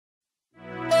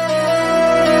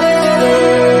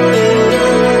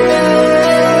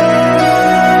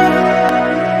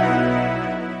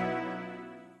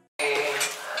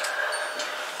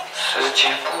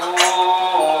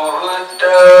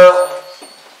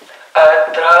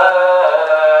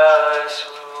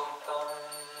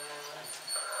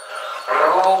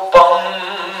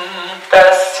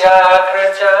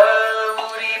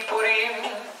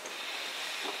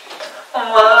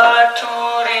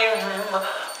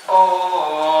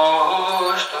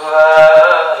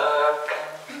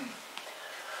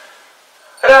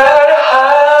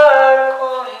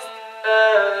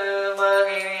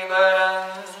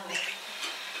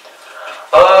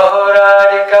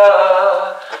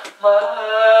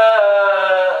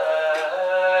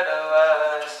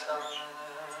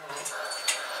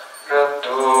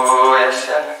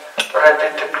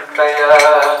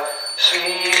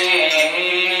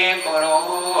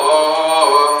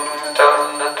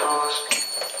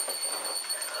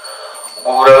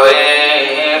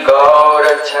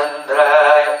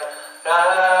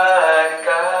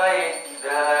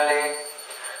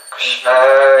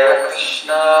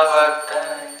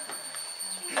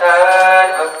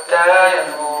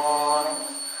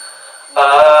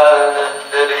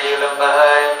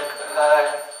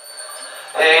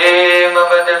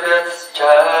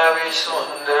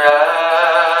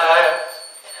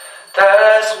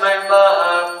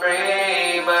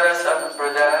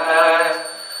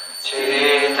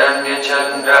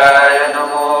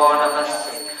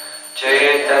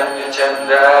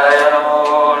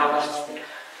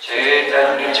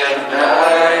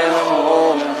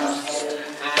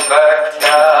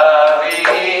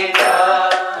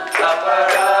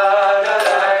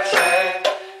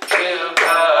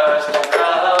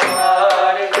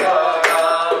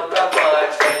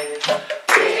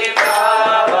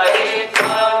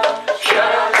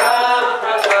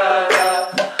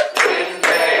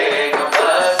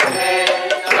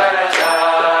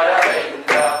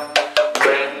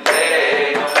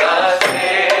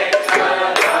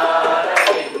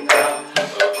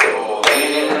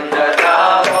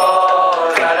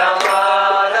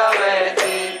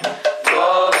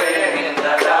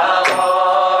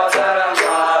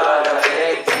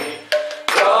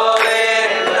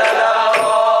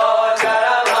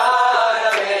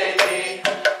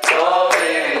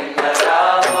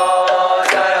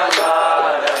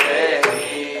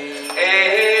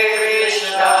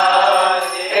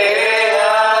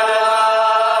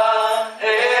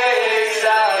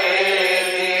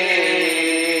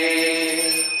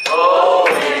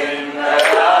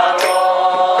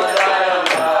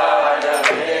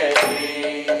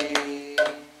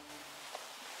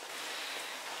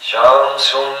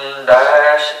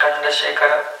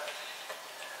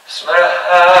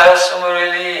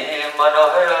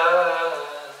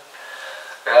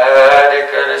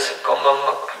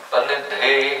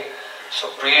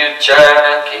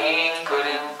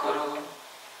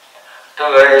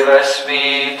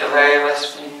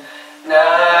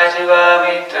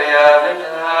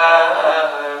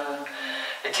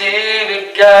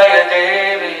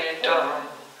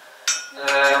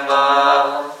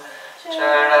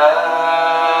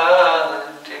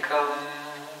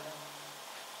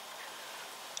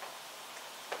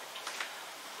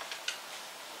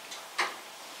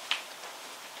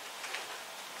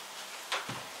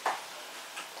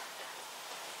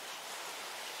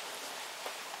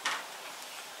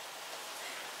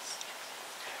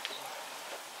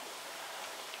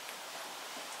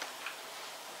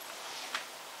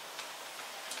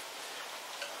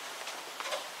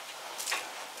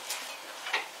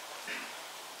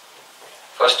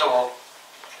First of all,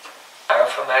 I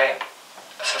offer my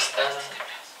assistant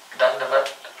Dandavat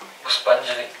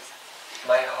Puspanjali,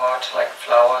 my heart like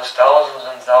flowers, thousands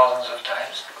and thousands of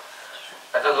times,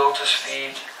 at the lotus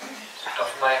feet of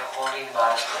my holy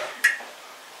master,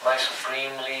 my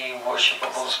supremely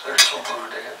worshipable spiritual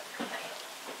Gurudev.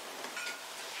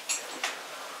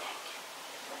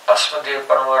 Asmadev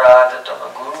Paramaradatam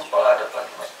Guru Pada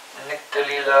Padma Nitya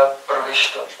Leela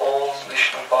Pravishta Om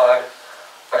Vishnupad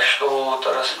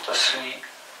Ashtotarasata Sri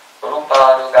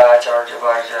Rupanugacharya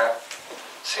Varja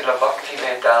Sila Bhakti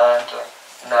Vedanta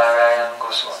Narayan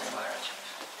Goswami Maharaj.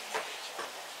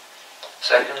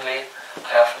 Secondly,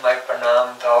 I offer my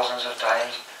pranam thousands of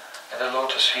times at the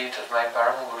lotus feet of my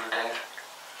Param Gurudev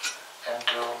and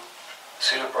to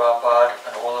Srila Prabhupada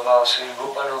and all of our Sri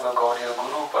Rupanuga Gaudiya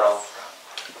Guru Parampara.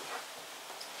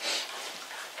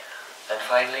 And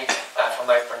finally, I offer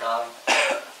my pranam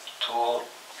to all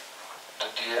the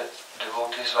dear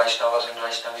devotees, Vaishnavas and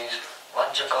Vaishnavis,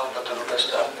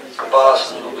 Vanchakalpatarupasta,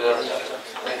 Kripasandubhyarcha,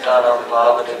 Nitanam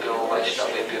Bhavadebhyo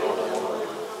Vaishnavebhyo Namo.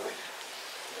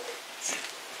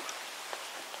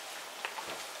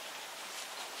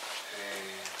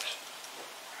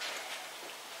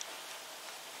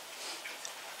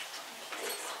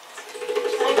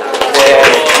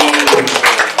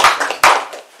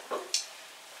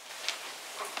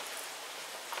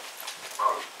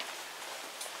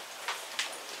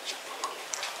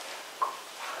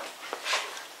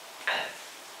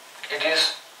 It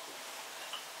is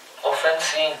often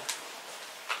seen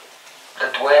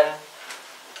that when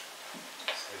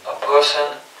a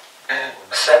person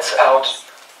sets out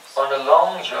on a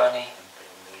long journey,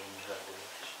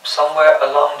 somewhere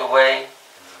along the way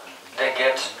they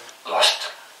get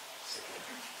lost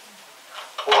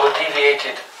or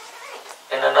deviated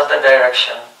in another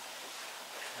direction.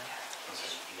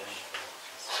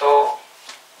 So,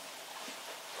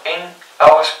 in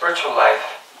our spiritual life,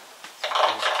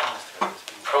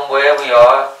 from where we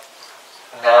are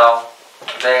now,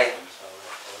 today,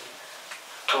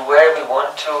 to where we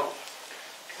want to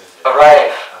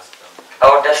arrive,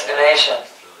 our destination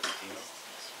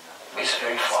is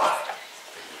very far.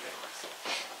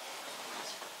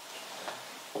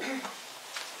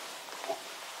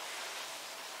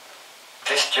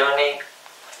 This journey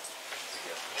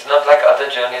is not like other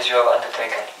journeys you have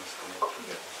undertaken.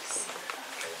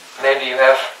 Maybe you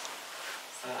have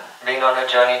been on a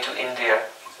journey to India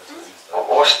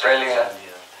or Australia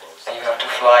and you have to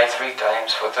fly 3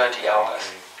 times for 30 hours.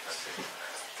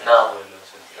 Now,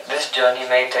 this journey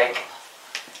may take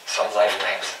some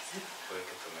lifetimes.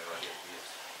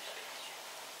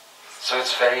 So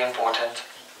it's very important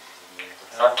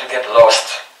not to get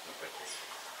lost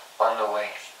on the way.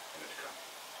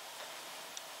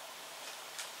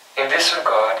 In this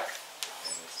regard,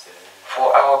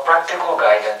 for our practical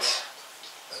guidance,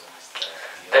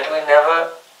 that we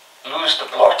never lose the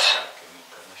plot,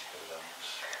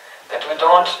 that we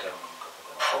don't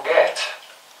forget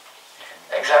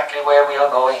exactly where we are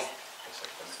going.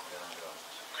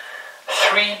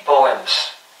 3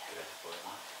 poems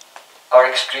are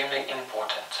extremely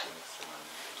important.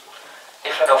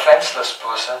 If an offenseless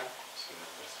person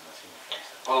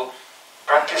will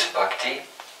practice bhakti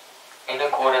in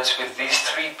accordance with these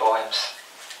 3 poems,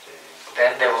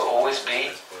 then they will always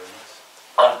be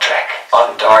on track,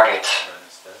 on target.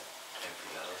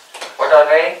 What are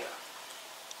they?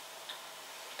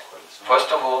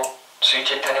 First of all, Sri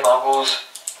Chaitanya Mahaprabhu's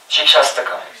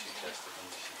Shikshastakam,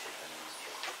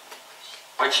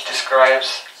 which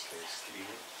describes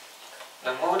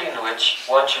the mood in which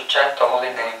one should chant the holy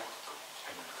name,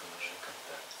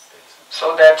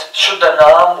 so that Shuddha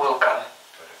Naam will come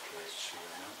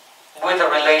with a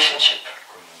relationship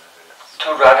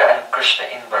to Radha and Krishna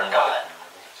in Vrindavan.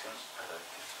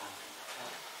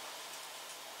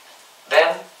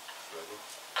 Then,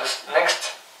 this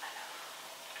next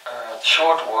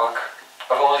short work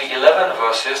of only 11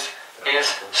 verses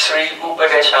is Sri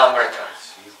Upadeshamrita.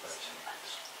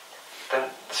 Then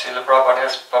Srila Prabhupada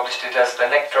has published it as the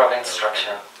Nectar of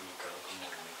Instruction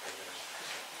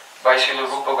by Srila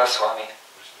Rupa Goswami.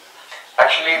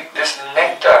 Actually, this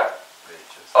nectar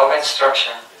of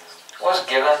instruction was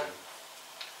given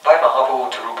by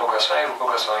Mahaprabhu to Rupa Goswami. Rupa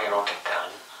Goswami wrote it down.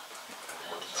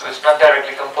 So it's not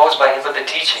directly composed by him, but the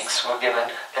teachings were given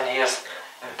and he has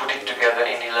put it together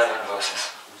in 11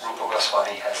 verses. Rupa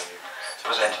Goswami has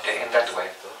presented it in that way.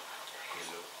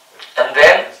 And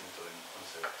then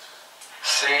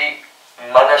Sri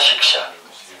Mana Shiksha.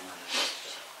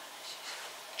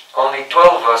 Only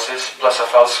 12 verses plus a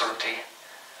falsruti.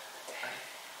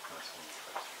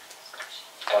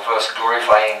 A verse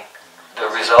glorifying the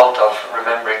result of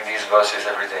remembering these verses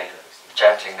every day,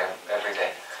 chanting them every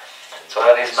day. So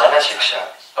that is Mana Shiksha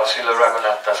of Srila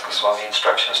Raghunath Das Goswami,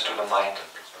 Instructions to the Mind.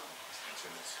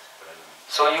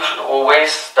 So you should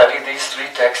always study these 3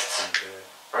 texts,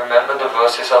 remember the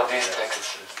verses of these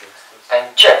texts,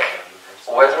 and check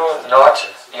whether or not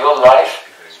your life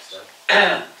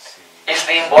is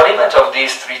the embodiment of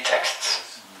these 3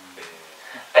 texts.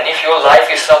 And if your life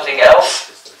is something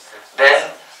else,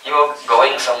 then you're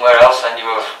going somewhere else and you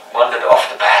have wandered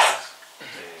off the path.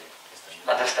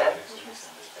 Understand?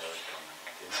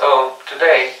 So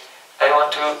today I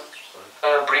want to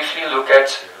briefly look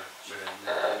at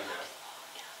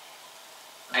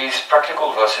these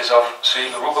practical verses of Sri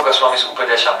Rupa Goswami's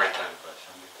Upadeshamrita.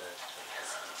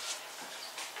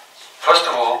 First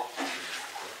of all,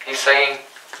 he's saying,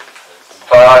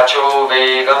 Vacho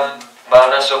vegam,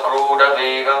 manaso kruda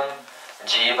vegam,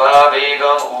 jiva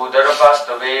vegam,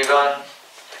 udarapasta vegam,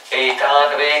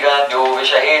 etan vegan yo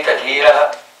vishaheta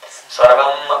dhira,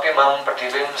 sarvam api mam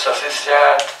prativim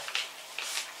sasisyat.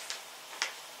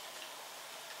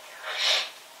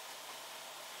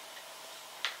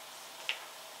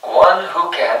 One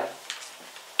who can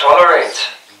tolerate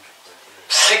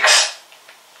 6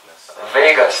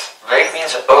 vegas. Veg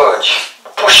means urge,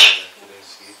 push.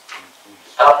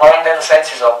 Our mind and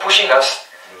senses are pushing us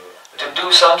to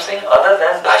do something other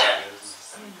than bhajan.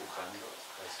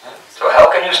 So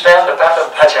how can you stay on the path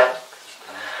of bhajan?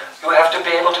 You have to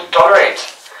be able to tolerate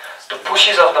the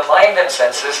pushes of the mind and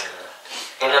senses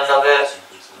in another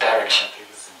direction.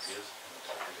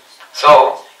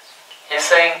 So, He's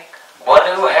saying one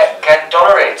who can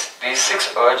tolerate these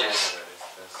 6 urges,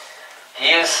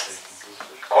 he is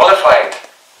qualified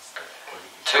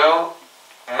to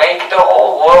make the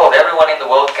whole world, everyone in the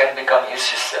world can become his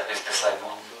shishya, his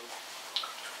disciple.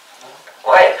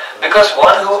 Why? Because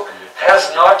one who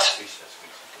has not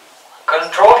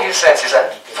controlled his senses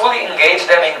and fully engaged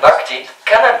them in bhakti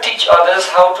cannot teach others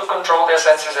how to control their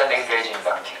senses and engage in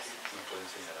bhakti.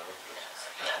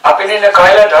 Apinina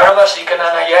kaila dharma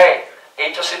sikanana yai,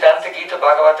 eto siddhanta gita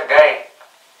bhagavata gai.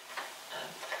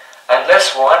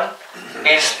 Unless one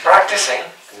is practicing,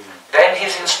 then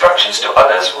his instructions to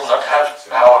others will not have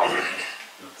power.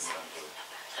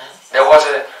 There was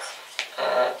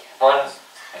one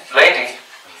lady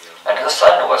and her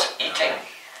son was eating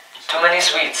too many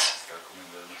sweets.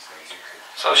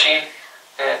 So she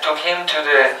took him to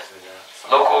the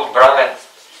local Brahmin,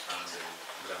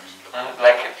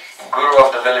 like a guru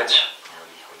of the village,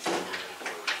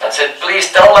 and said,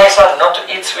 please tell my son not to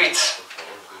eat sweets.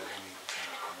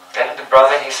 Then the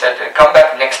Brahmin, he said, come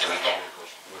back next week.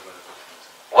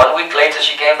 1 week later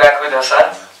she came back with her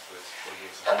son,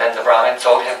 and then the Brahmin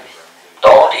told him,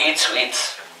 don't eat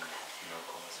sweets.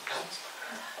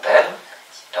 Then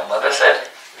the mother said,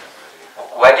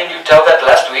 why didn't you tell that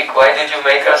last week? Why did you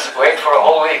make us wait for a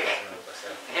whole week?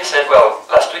 He said, well,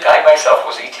 last week I myself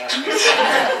was eating sweets.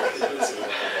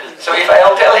 So if I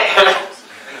don't tell him,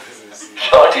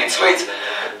 don't eat sweets,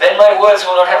 then my words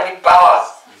will not have any power.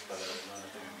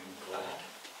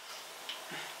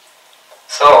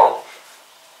 So,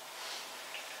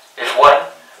 if one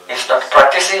is not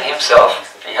practicing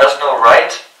himself, he has no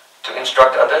right to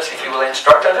instruct others. If he will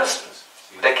instruct others,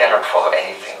 they cannot follow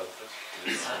anything.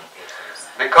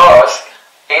 Because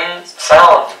in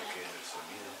sound,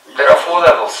 there are 4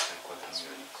 levels.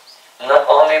 Not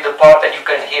only the part that you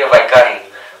can hear Vaikari,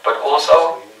 but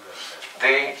also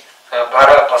the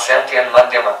Para, Pasyanti and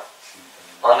Madhyama,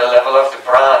 on the level of the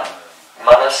Pran,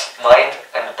 Manas, mind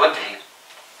and Buddhi.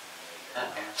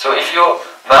 So if your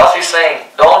mouth is saying,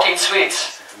 don't eat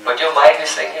sweets, but your mind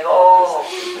is thinking, oh,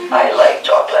 I like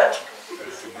chocolate,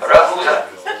 Ragusa,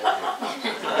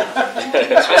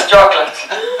 Swiss chocolate.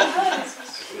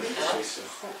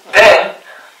 Then,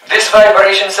 this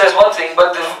vibration says one thing,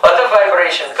 but the other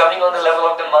vibration coming on the level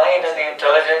of the mind and the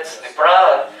intelligence, the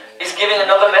Pran, is giving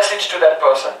another message to that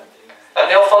person.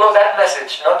 And they'll follow that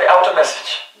message, not the outer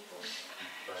message.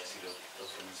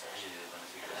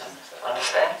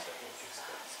 Understand?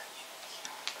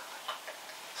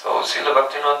 So, Srila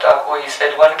Bhaktivinoda Thakur, he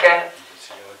said one can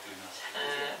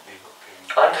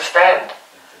understand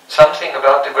something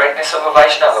about the greatness of a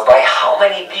Vaishnava by how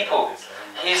many people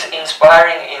he is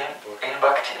inspiring in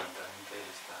bhakti.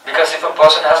 Because if a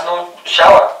person has no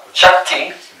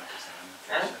Shakti,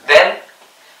 then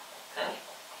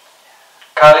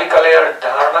Kali Kalir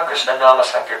Dharma Krishna Nama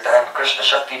Sankirtan, Krishna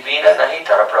Shakti Bina Nahi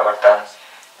Tara Pravartan.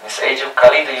 In this age of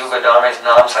Kali, the Yuga Dharma is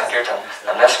Nam Sankirtan.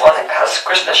 Unless one has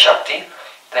Krishna Shakti,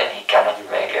 then he cannot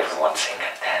make everyone sing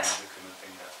and dance.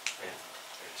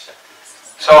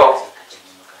 So,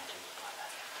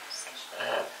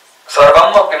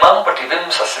 Sarvam apimam pativim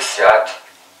sasisyat.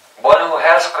 One who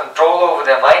has control over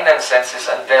their mind and senses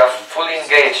and they are fully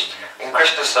engaged in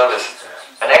Krishna's service.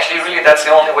 And actually really that's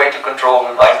the only way to control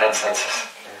the mind and senses.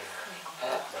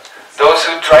 Those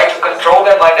who try to control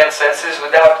their mind and senses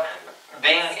without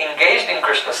being engaged in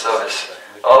Krishna's service,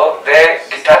 their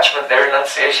detachment, their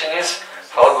renunciation is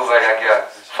falgu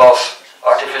vairagya, false,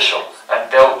 artificial,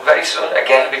 and they'll very soon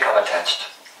again become attached.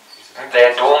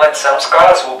 Their dormant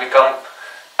samskaras will become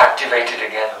activated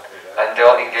again, and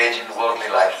they'll engage in worldly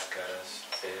life.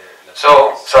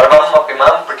 So, sarvam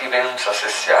apimam prativim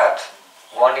sasisyat.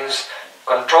 One is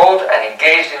controlled and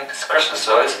engaged in this Krishna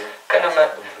service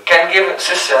can give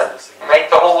sisya, make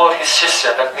the whole world his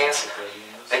shishya. That means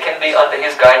they can be under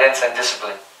his guidance and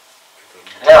discipline.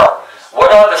 Now,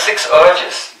 what are the 6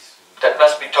 urges that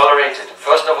must be tolerated?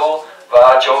 First of all,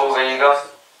 vajo vegam,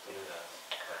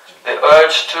 the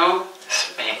urge to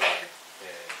speak.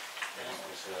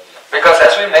 Because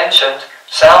as we mentioned,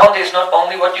 sound is not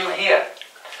only what you hear,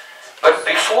 but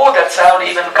before that sound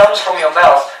even comes from your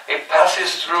mouth, it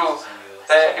passes through,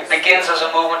 it begins as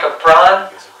a movement of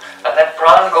pran, and that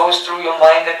pran goes through your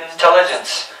mind and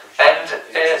intelligence, and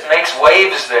it makes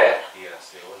waves there.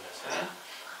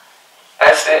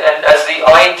 As the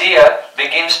idea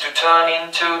begins to turn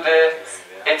into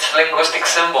its linguistic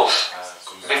symbols,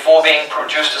 before being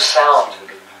produced as sound,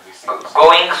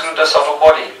 going through the subtle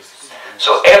body.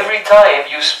 So every time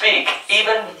you speak,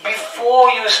 even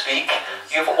before you speak,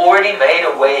 you've already made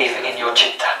a wave in your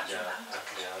citta.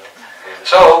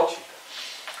 So,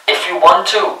 if you want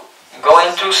to go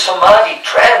into samadhi,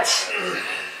 trance,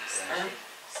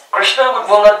 Krishna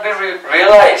will not be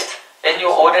realized in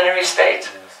your ordinary state.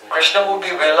 Krishna will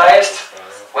be realized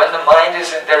when the mind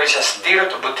is in, there is a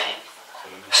sthirata buddhi,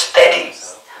 steady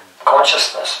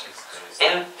consciousness.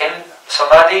 In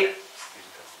samadhi,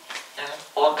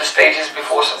 all the stages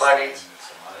before samadhi,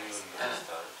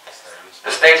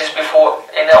 the stages before,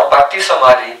 in our bhakti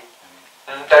samadhi,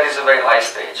 that is a very high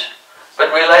stage.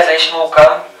 But realization will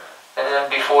come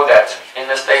before that, in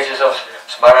the stages of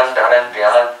smaran, dharan,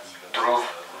 dhyan, dhruv,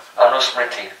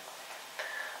 anusmriti,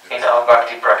 in our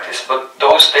bhakti practice. But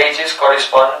those stages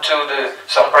correspond to the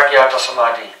sampragyata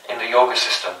samadhi in the yoga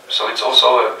system. So it's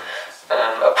also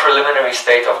a preliminary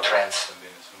state of trance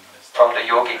from the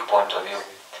yogic point of view.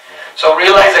 So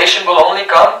realization will only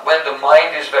come when the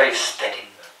mind is very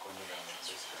steady.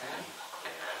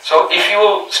 So if you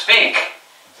will speak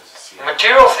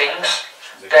material things,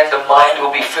 then the mind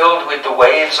will be filled with the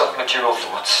waves of material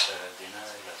thoughts.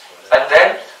 And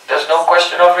then there's no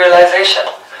question of realization.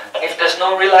 And if there's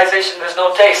no realization, there's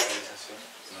no taste.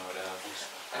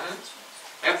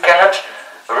 You cannot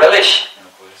relish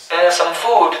some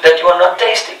food that you are not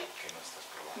tasting.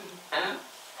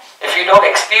 If you don't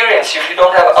experience, if you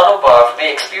don't have anubhav,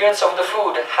 the experience of the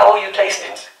food, how will you taste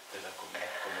it?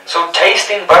 So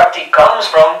tasting bhakti comes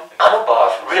from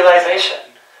anubhav, realization.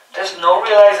 There's no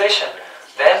realization,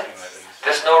 then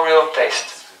there's no real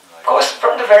taste. Of course,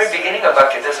 from the very beginning of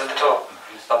bhakti, there's a little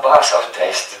abhas of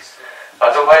taste.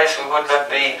 Otherwise, we would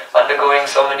not be undergoing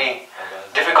so many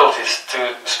difficulties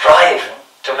to strive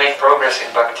to make progress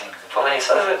in bhakti. For many,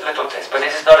 so there's a little taste, but it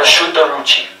is not a shuddha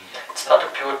ruchi. It's not a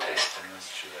pure taste.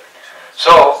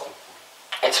 So,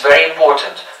 it's very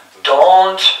important.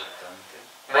 Don't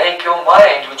make your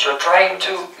mind, which you're trying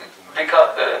to become,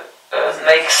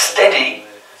 make steady,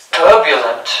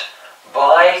 turbulent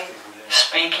by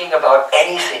speaking about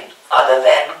anything other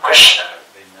than Krishna.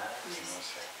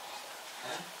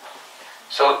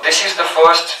 So this is the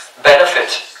first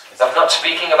benefit of not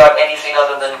speaking about anything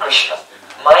other than Krishna.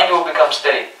 Mind will become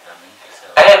steady.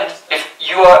 And if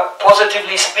you are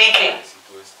positively speaking,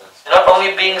 not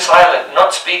only being silent,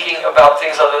 not speaking about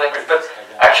things other than Krishna, but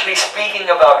actually speaking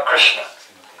about Krishna,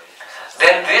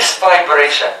 then this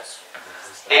vibration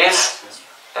is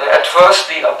at first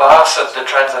the abhas of the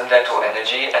transcendental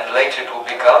energy, and later it will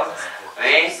become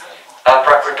the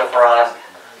aprakrita pran,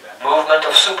 movement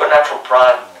of supernatural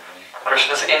pran.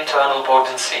 Krishna's internal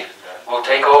potency will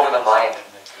take over the mind.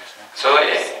 So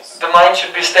the mind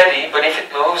should be steady, but if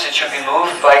it moves, it should be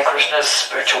moved by Krishna's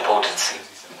spiritual potency.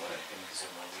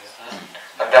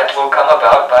 And that will come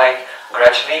about by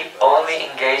gradually only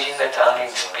engaging the tongue in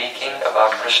speaking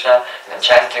about Krishna and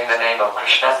chanting the name of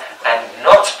Krishna, and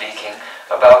not speaking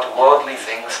about worldly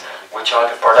things which are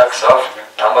the products of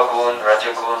tamagun,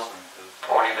 rajagun,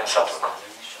 or even sattvagun.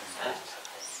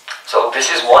 So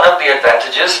this is one of the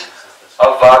advantages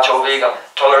of vacho vegam,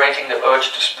 tolerating the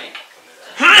urge to speak.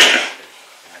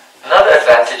 Another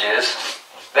advantage is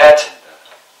that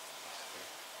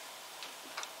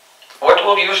what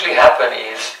will usually happen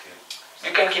is,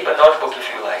 you can keep a notebook if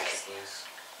you like.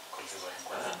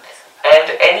 And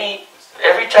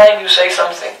every time you say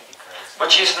something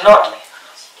which is not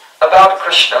about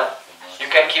Krishna, you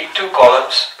can keep two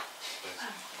columns.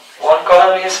 One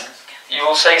column is, you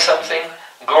will say something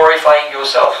glorifying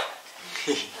yourself,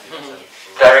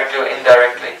 directly or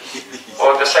indirectly.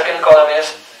 Or the second column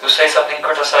is, you say something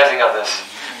criticizing others.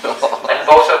 And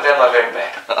both of them are very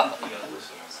bad.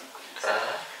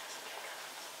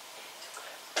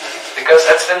 Because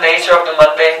that's the nature of the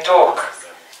mundane talk.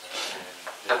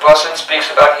 The person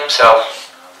speaks about himself,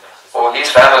 or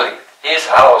his family, his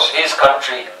house, his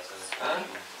country.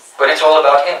 But it's all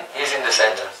about him. He's in the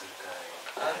center.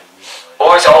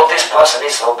 Or it's all, this person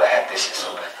is so bad, this is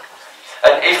so bad.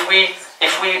 And if we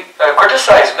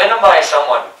criticize, minimize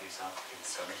someone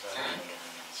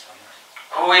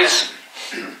who is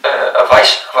a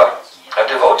Vaishnava, a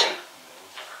devotee,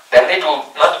 then it will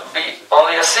not be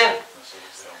only a sin.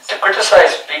 To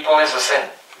criticize people is a sin,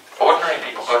 ordinary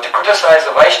people, but to criticize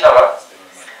a Vaishnava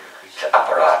is an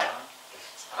aparad,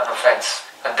 an offense.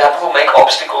 And that will make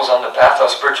obstacles on the path of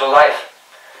spiritual life.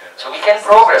 So we can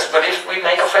progress, but if we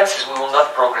make offenses, we will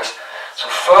not progress. So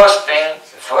first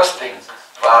thing,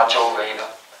 vacho veda,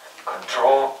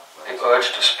 control the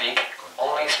urge to speak,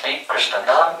 only speak Krishna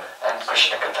Nam and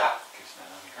Krishna Katha.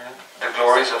 The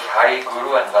glories of Hari,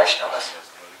 Guru and Vaishnavas.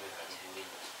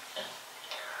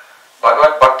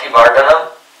 Bhagavad Bhakti Vardhanam,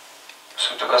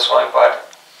 Sutta Goswami Pad,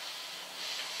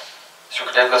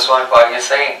 Shukdev Goswami Pad is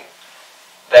saying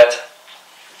that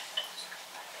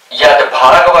Yad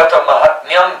Bhagavata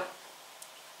Mahatmyam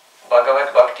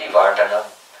Bhagavad Bhakti Vardhanam.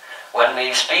 When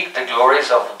we speak the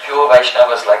glories of the pure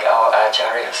Vaishnavas like our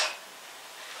Acharyas,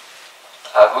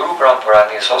 our Guru Parampara,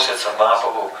 the associates of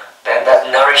Mahaprabhu, then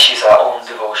that nourishes our own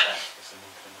devotion.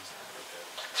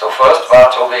 So first,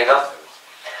 Vacho Vegam.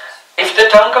 If the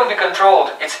tongue can be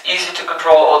controlled, it's easy to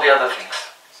control all the other things.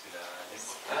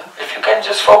 If you can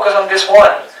just focus on this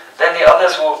one, then the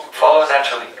others will follow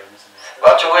naturally.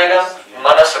 Vacho Vegam,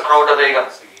 Manasa Krodha Vegam.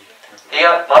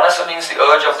 Here, Manasa means the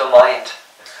urge of the mind.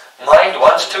 Mind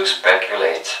wants to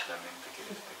speculate.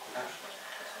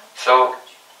 So,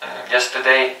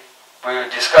 yesterday we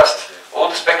discussed all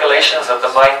the speculations that the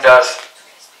mind does.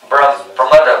 Brahm,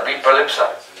 Pramada,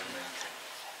 Vipralipsa.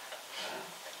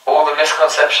 All the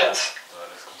misconceptions.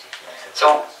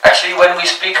 So, actually when we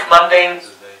speak mundane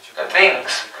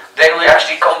things, then we're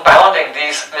actually compounding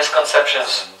these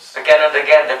misconceptions again and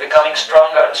again. They're becoming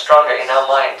stronger and stronger in our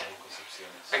mind.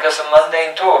 Because the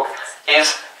mundane talk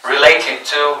is related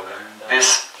to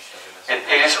this, it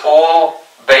is all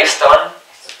based on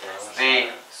the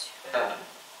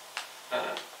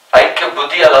Aikya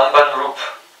Buddhi Alamban Rup,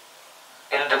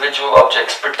 individual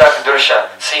objects, Pritak Darshan,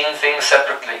 seeing things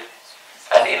separately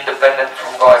and independent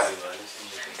from God.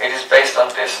 It is based on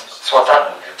this.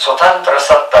 Swatantra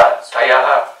Satta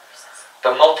Tayaha,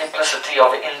 the multiplicity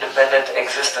of independent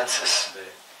existences.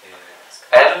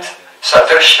 And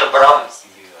Sadarsha Brahm,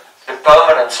 the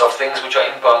permanence of things which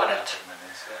are impermanent.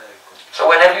 So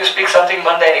whenever you speak something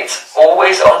mundane, it's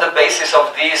always on the basis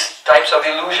of these types of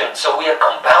illusions. So we are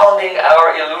compounding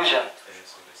our illusion.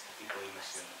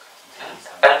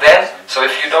 And then, so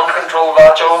if you don't control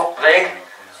Vacho Veg,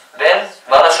 then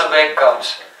Manasa Veg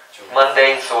comes,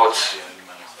 mundane thoughts.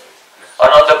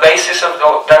 And on the basis of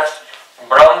that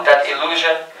Brahm, that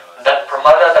illusion, that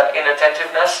Pramada, that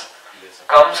inattentiveness,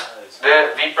 comes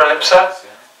the Vipralipsa,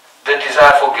 the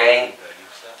desire for gain.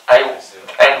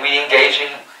 And we engage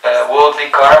in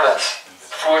worldly karmas,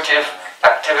 fruitive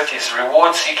activities,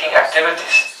 reward-seeking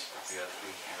activities.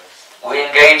 We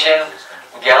engage in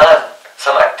jnana,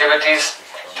 some activities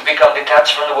to become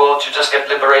detached from the world, to just get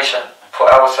liberation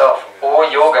for ourselves, or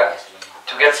yoga,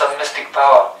 to get some mystic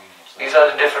power. These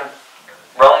are the different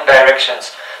wrong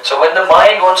directions. So when the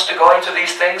mind wants to go into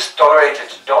these things, tolerate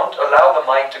it. Don't allow the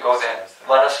mind to go there.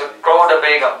 Manasa Krodha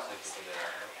Begam.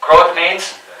 Krodh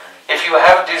means if you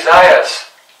have desires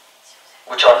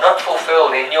which are not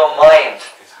fulfilled in your mind,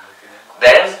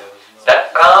 then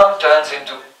that calm turns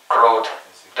into Krodh.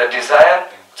 The desire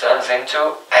turns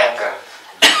into anger.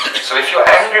 So if you're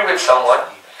angry with someone,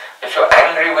 if you're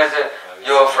angry with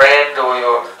your friend or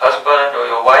your husband or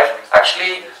your wife,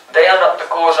 actually they are not the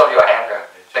cause of your anger.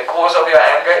 The cause of your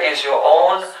anger is your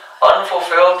own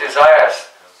unfulfilled desires.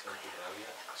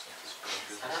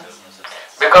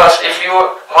 Because if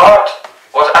your heart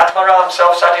was Atmaram,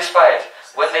 self-satisfied,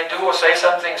 when they do or say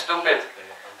something stupid,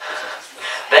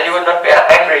 then you would not be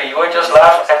angry, you would just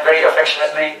laugh and very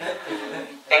affectionately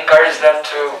encourage them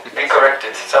to be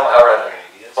corrected somehow or other,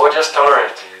 or just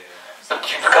tolerate. But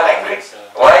you become angry.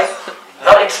 Why?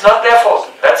 No, it's not their fault.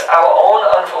 That's our own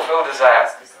unfulfilled desire.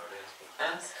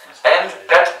 And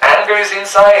that anger is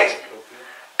inside.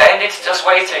 And it's just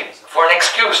waiting for an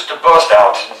excuse to burst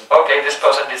out. Okay, this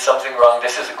person did something wrong,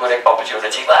 this is a good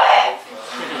opportunity. And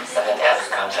then the anger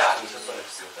comes out.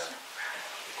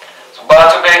 So,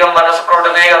 Bhatu Begam, Manasa Krodha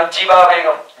Begam, Jiva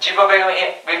Begam. Jiva Begam,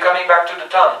 we're coming back to the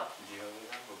tongue.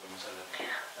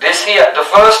 This here, the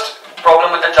first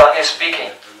problem with the tongue is speaking.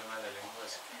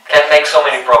 Can make so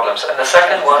many problems. And the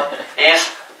second one is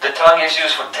the tongue is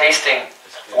used for tasting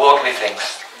worldly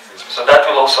things. So that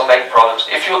will also make problems.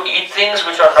 If you eat things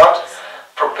which are not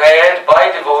prepared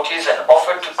by devotees and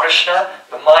offered to Krishna,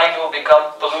 the mind will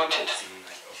become polluted.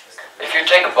 If you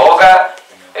take bhoga,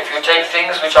 if you take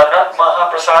things which are not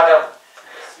mahaprasadam,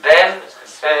 then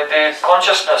the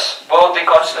consciousness, worldly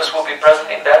consciousness will be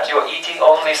present in that. You are eating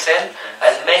only sin,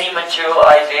 and many material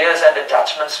ideas and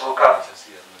attachments will come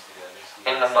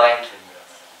in the mind.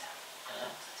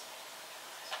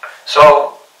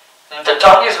 So, the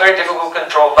tongue is very difficult to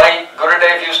control. My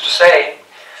Gurudev used to say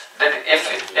that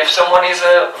if someone is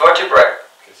a vertebrate,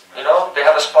 you know, they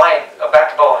have a spine, a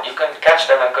backbone, you can catch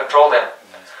them and control them.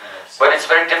 But it's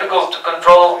very difficult to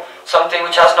control something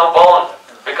which has no bone,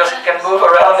 because it can move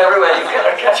around everywhere, you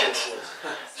cannot catch it.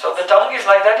 So the tongue is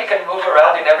like that, it can move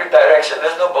around in every direction,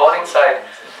 there's no bone inside.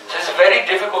 So it's very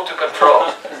difficult to control.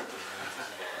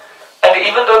 And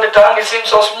even though the tongue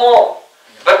seems so small,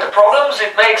 but the problems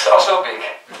it makes are so big.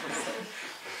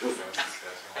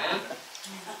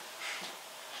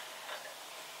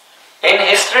 In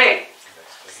history,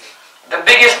 the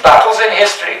biggest battles in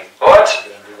history, what?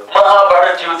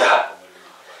 Mahabharat Yuddha.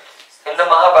 In the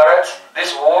Mahabharat,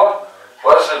 this war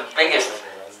was the biggest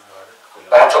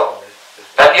battle.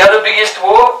 And the other biggest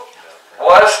war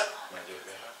was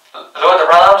Lord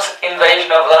Ram's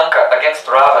invasion of Lanka against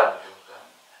Ravan,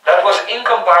 that was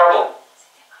incomparable.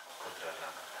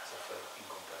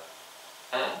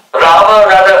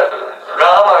 Ravanayo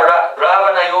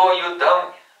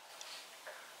yuddham.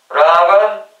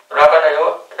 Rama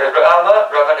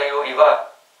Ravanayo iva.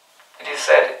 It is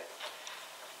said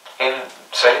in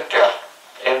Sahitya,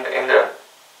 in the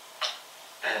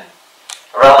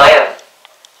Ramayana,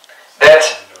 that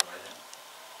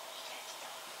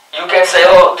you can say,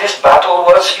 oh, this battle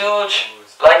was huge,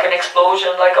 like an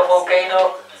explosion, like a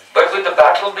volcano, but with the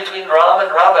battle between Ram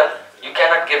and Ravan, you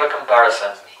cannot give a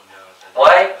comparison.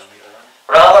 Why?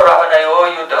 Rama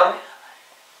Ravanayo yuddham,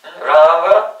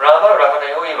 Rama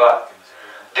Ravanayo iva.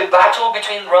 The battle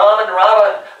between Ram and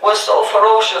Ravan was so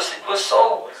ferocious, it was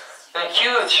so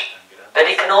huge, that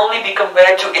it can only be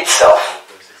compared to itself.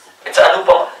 It's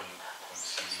anupama.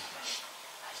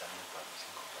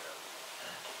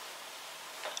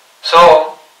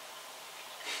 So,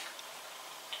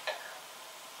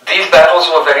 these battles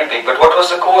were very big, but what was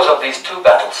the cause of these two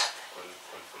battles?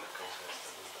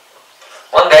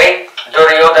 One day,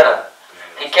 Duryodhana,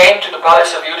 he came to the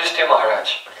palace of Yudhishthira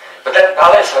Maharaj, but that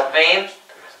palace had been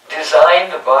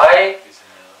designed by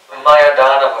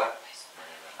Mayadanava,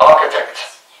 architect,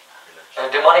 a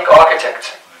demonic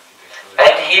architect,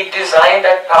 and he designed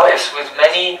that palace with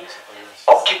many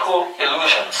optical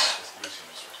illusions.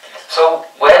 So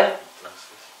when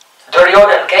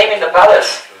Duryodhana came in the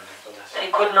palace, he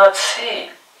could not see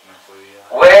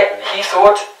where he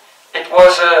thought it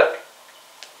was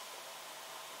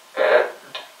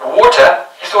water.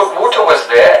 He thought water was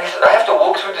there, and he said, I have to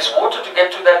walk through this water to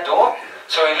get to that door.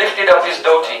 So he lifted up his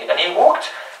dhoti and he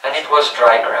walked, and it was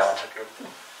dry ground.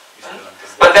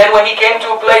 But then when he came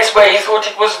to a place where he thought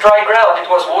it was dry ground, it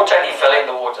was water, and he fell in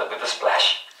the water with a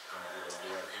splash.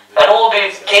 And all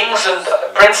the kings and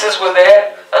princes were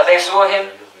there, and they saw him.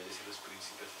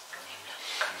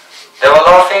 They were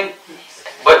laughing,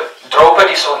 but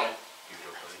Draupadi saw him.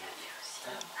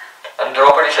 And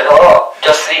Draupadi said, oh,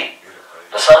 just see,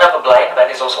 the son of a blind man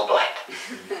is also blind.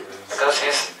 Because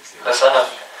he's the son of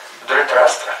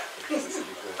Dhritarashtra.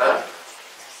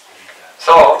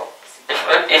 So,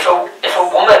 if a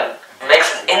woman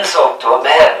makes an insult to a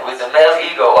man with the male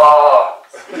ego,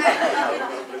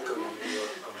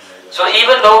 So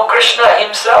even though Krishna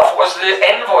himself was the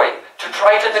envoy to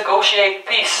try to negotiate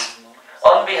peace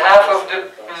on behalf of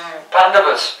the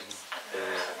Pandavas,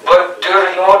 but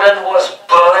Duryodhana was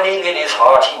burning in his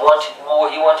heart. He wanted war,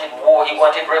 he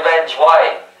wanted revenge.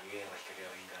 Why?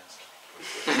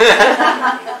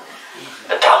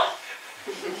 The tongue.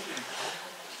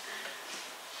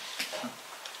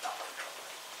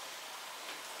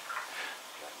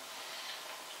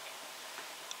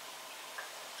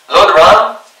 Lord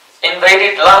Ram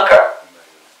invaded Lanka,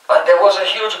 and there was a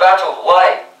huge battle.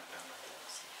 Why?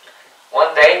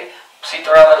 One day,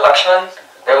 Sitaram and Lakshman,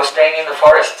 they were staying in the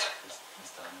forest,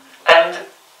 and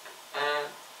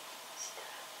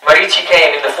Marichi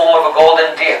came in the form of a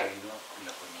golden deer.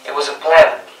 It was a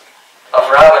plan of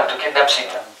Ravan to kidnap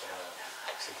Sita.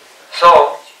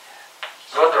 So,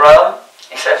 Lord Ram,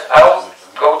 he said, I'll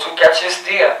go to catch this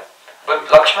deer, but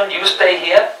Lakshman, you stay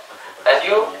here and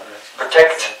you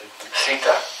protect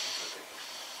Sita.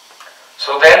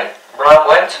 So then Ram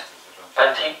went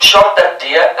and he shot that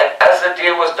deer, and as the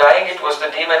deer was dying, it was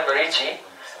the demon Marichi,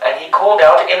 and he called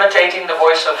out, imitating the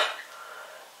voice of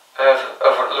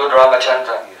Lord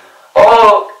Ramachandra,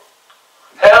 oh,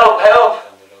 help, help.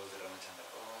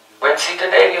 When Sita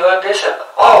Devi heard this, said,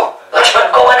 oh,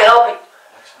 Lakshman, go and help me.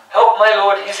 Help my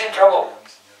Lord, he's in trouble.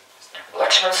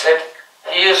 Lakshman said,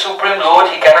 he is Supreme Lord,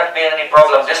 he cannot be in any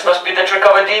problem. This must be the trick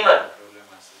of a demon.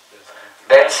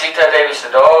 Then Sita Devi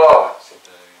said, oh,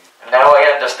 now I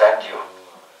understand you.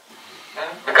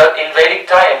 Because in Vedic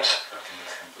times,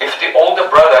 if the older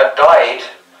brother died,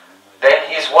 then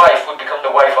his wife would become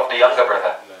the wife of the younger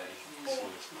brother.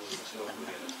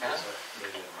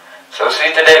 So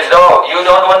Sita Devi said, oh, you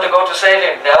don't want to go to save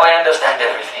him. Now I understand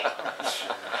everything.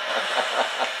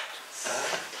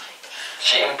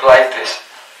 She implied this.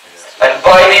 And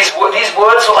by these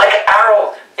words were like an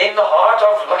arrow in the heart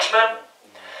of Lakshman.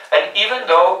 And even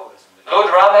though Lord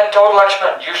Ram had told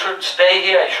Lakshman, you should stay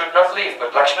here, you should not leave,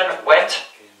 but Lakshman went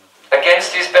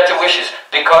against his better wishes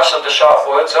because of the sharp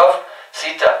words of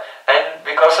Sita. And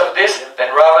because of this,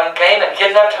 then Ravan came and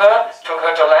kidnapped her, took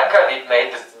her to Lanka, and it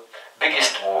made the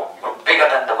biggest war, bigger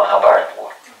than the Mahabharata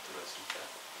war.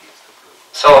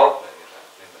 So,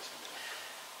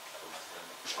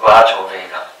 Vajo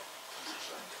Veda.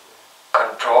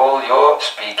 Control your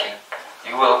speaking.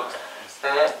 You will.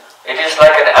 It is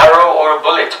like an arrow or a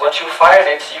bullet. Once you fire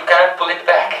it, you can't pull it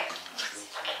back.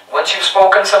 Once you've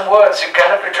spoken some words, you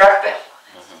cannot retract them.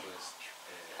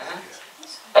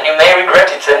 And you may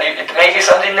regret it, and it may be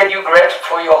something that you regret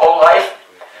for your whole life,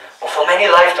 or for many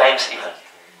lifetimes even.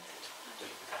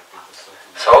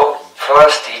 So,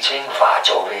 first teaching,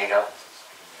 Vacho Vegam,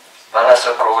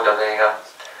 Manasa Krodha Vegam,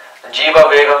 and Jiva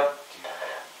Vegam,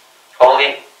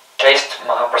 only taste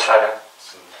Mahaprasada.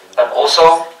 And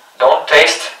also, don't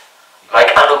taste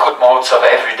like Anukut Mahotsav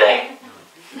every day.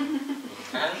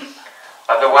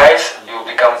 Otherwise, you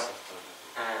become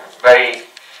very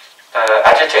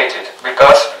agitated.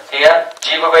 Because here,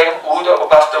 Jiva Vegam, Uda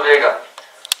Upasta Vegam.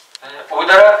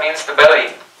 Udara means the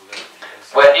belly.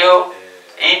 When you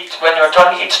eat, when your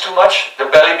tongue eats too much, the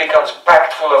belly becomes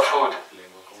packed full of food.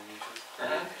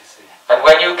 And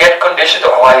when you get conditioned,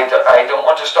 oh, I don't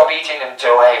want to stop eating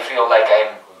until I feel like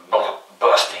I'm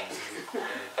bursting.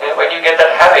 And when you get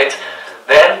that habit,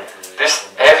 then this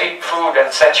heavy food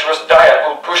and sensuous diet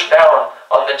will push down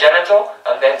on the genital,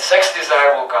 and then sex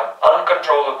desire will come,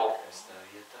 uncontrollable.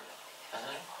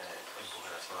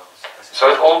 So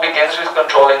it all begins with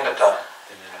controlling the tongue.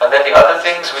 And then the other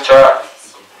things which are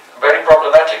very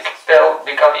problematic, they'll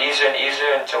become easier and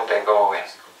easier until they go away.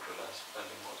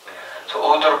 So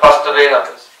Udur Pasta Vegam,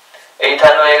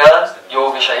 Eitan Vegan,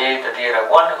 Yoga Shahid Adira.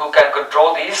 One who can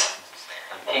control these,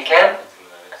 he can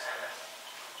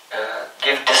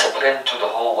give discipline to the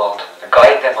whole world,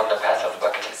 guide them on the path of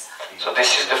bhakti. So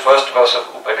this is the first verse of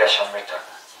Upadeshamrita.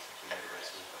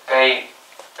 Pay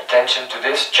attention to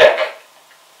this, check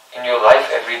in your life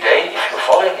every day if you're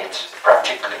following it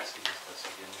practically.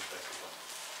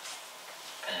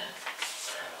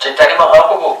 Chaitanya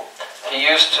Mahaprabhu, he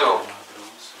used to,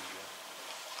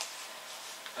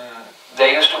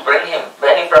 they used to bring him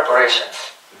many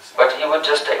preparations, but he would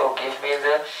just say, oh, give me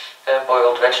the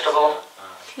boiled vegetable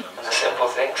and the simple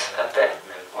things, and then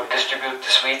would distribute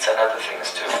the sweets and other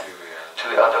things to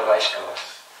the other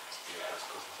Vaishnavas.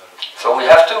 So we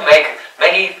have to make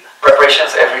many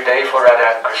preparations every day for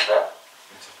Radha and Krishna.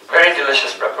 Very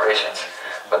delicious preparations.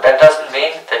 But that doesn't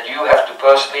mean that you have to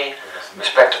personally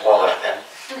respect all of them.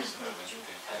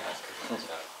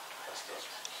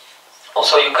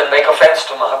 Also, you can make offense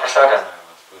to Mahaprasadam,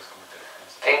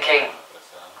 thinking,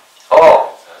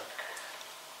 oh,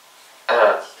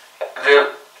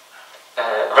 the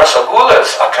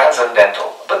rasagulas are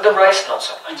transcendental, but the rice not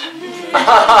so much.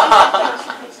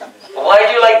 Why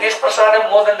do you like this prasadam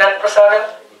more than that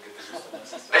prasadam?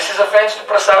 This is offense to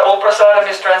prasadam. All prasadam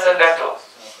is transcendental.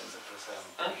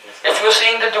 If you're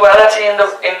seeing the duality in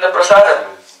the prasadam,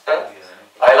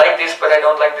 I like this but I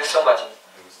don't like this so much,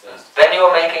 then you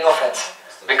are making offense.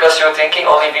 Because you're thinking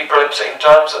only vipralipsa in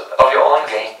terms of your own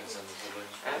gain.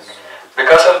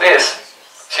 Because of this,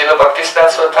 Srila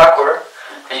Bhaktisiddhanta Thakur,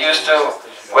 he used to,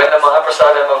 when the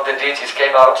Mahaprasadam of the deities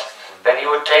came out, then he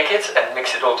would take it and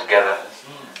mix it all together.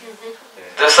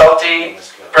 The salty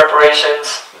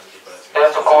preparations,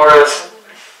 and pakoras,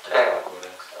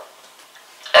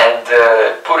 and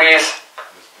puris,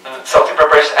 salty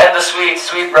preparations, and the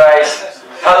sweet rice,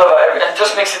 halwa, and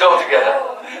just mix it all together.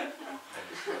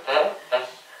 And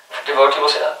devotee will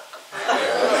say,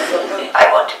 I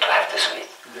wanted to have the sweet.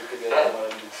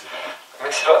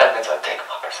 Mix it all, and then I'll take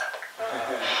Mahaprasad.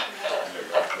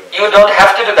 You don't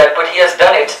have to do that, but he has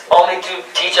done it only to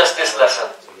teach us this lesson.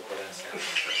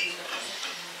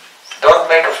 Don't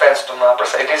make offense to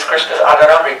Mahaprasad. It is Krishna's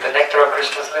Adaramrit, the nectar of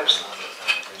Krishna's lips.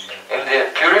 In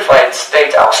the purified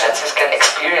state, our senses can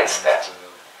experience that.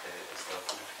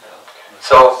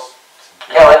 So,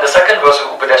 now in the second verse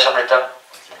of Upadeshamrita,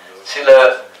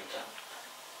 Srila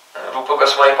Rupa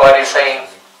Goswami Padi is saying,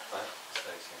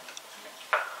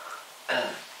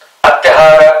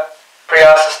 Atyahara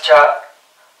prayasascha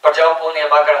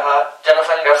prajapunyamagraha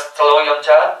janasangas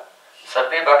taloyamcha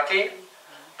sarve bhakti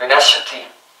vinashati.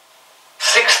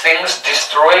 6 things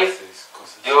destroy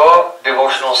your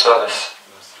devotional service.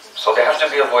 So they have to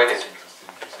be avoided.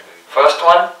 First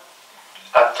one,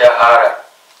 Atyahara.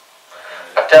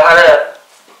 Atyahara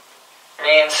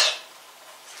means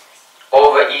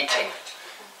overeating.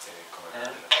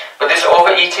 But this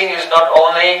overeating is not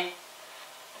only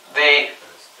the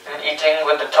eating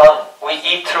with the tongue. We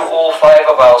eat through all 5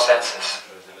 of our senses.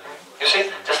 You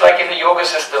see, just like in the yoga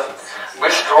system,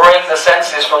 withdrawing the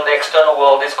senses from the external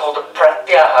world is called the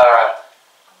pratyahara.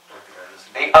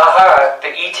 The ahara,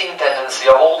 the eating tendency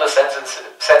of all the senses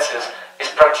is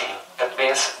prati. That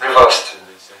means reversed.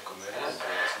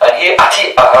 And here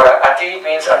ati ahara. Ati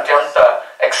means atyanta,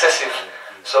 excessive.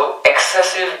 So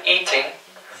excessive eating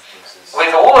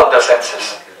with all of the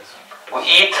senses. We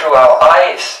eat through our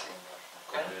eyes.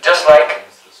 Just like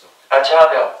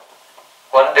Ajamil.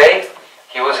 One day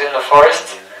he was in the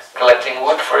forest collecting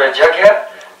wood for a yajna,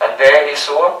 and there he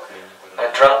saw a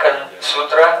drunken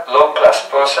Sudra, low-class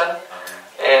person,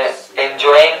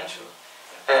 enjoying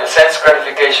sense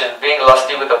gratification, being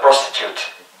lusty with a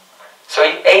prostitute. So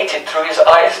he ate it through his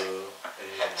eyes.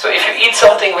 So if you eat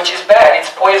something which is bad, it's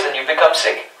poison, you become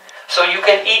sick. So you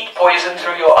can eat poison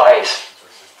through your eyes.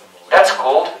 That's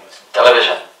called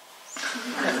television.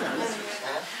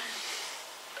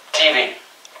 TV.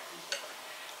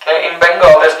 In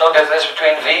Bengal, there's no difference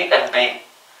between V and B.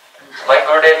 My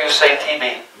Gurudev used to say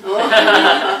TB. Do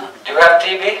you have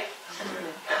TB?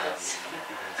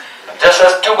 Just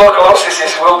as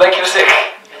tuberculosis will make you sick,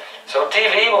 so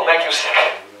TV will make you sick.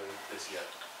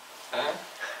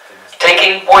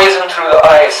 Taking poison through the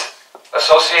eyes,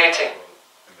 associating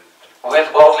with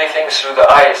worldly things through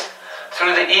the eyes,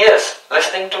 through the ears,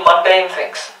 listening to mundane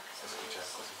things.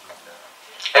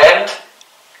 And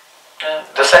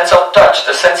the sense of touch,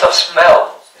 the sense of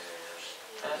smell.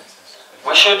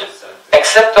 We should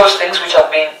accept those things which have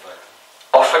been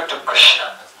offered to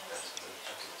Krishna.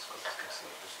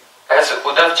 As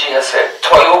Uddhavji has said,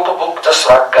 Tvayopabhukta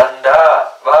swagandha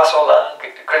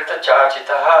vasolankrita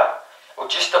charchitaha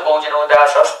uchista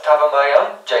bhojanodasas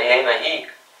tavamayam jayemahi.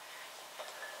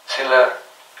 Srila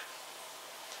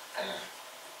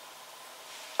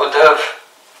Uddhav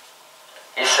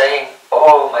is saying,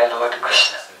 oh my Lord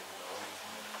Krishna,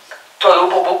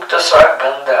 Tvayopabhukta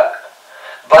swagandha,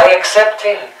 by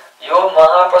accepting your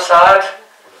Mahaprasad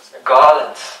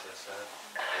garlands,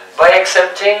 by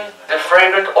accepting the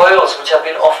fragrant oils which have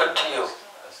been offered to you,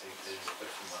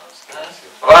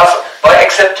 by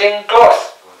accepting cloth,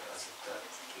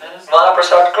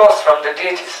 Mahaprasad cloth from the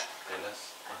deities,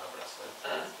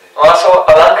 also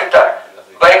Alankrita,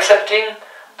 by accepting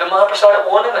the Mahaprasad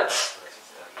ornaments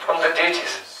from the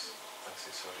deities.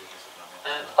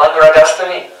 On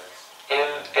Radhastami in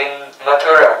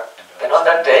Mathura, then on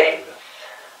that day,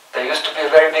 there used to be a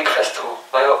very big festival.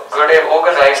 My Gurudev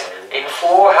organized in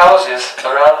 4 houses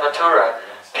around Mathura,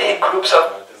 big groups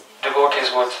of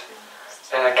devotees would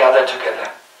gather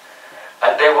together.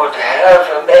 And they would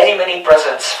have many, many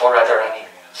presents for Radharani.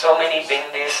 So many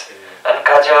bindis and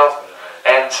kajal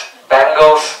and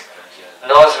bangles,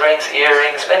 nose rings,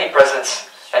 earrings, many presents.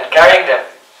 And carrying them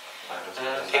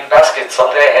in baskets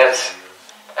on their heads.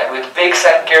 And with big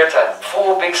Sankirtan,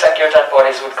 4 big Sankirtan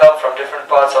parties would come from different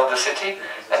parts of the city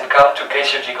and come to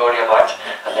Keshavji Gaudiya Math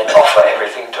and then offer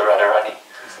everything to Radharani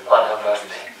on her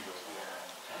birthday.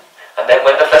 And then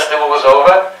when the festival was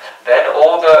over, then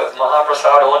all the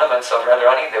Mahaprasad ornaments of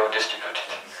Radharani, they were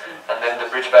distributed. And then the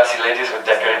Brijbasi ladies would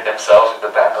decorate themselves with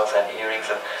the bangles and earrings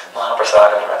and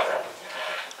Mahaprasad of Radharani.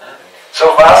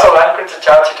 So Vasalankrita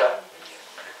Chachita,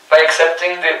 by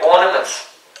accepting the ornaments,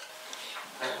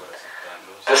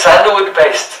 the sandalwood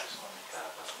paste,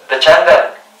 the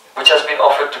chandan, which has been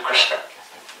offered to Krishna,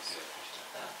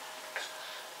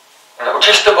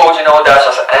 Uchishta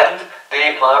Bhojanodashas, and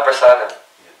the Mahaprasadam,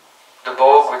 the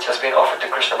bhog which has been offered to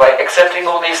Krishna. By accepting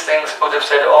all these things, would have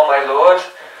said, oh my Lord,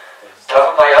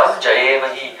 Tavamayam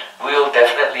Jayemahi, we will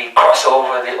definitely cross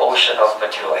over the ocean of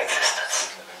material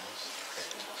existence.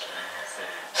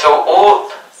 So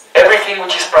everything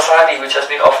which is prasadi, which has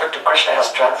been offered to Krishna,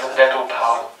 has transcendental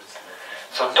power.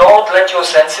 So don't let your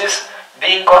senses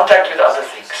be in contact with other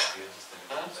things.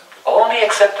 Only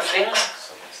accept the things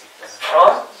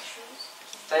from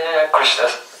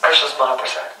Krishna's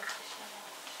Mahaprasad.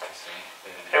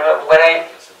 Remember when I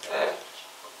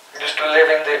used to live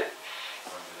in the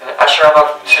ashram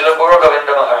of Srila Guru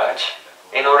Govinda Maharaj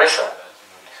in Orissa.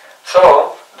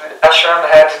 So the ashram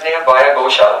had nearby a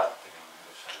Goshala.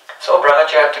 So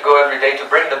Brahmacharya had to go every day to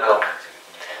bring the milk.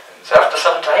 So after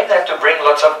some time they had to bring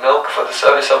lots of milk for the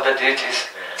service of the deities.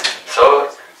 So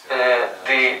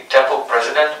the temple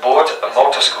president bought a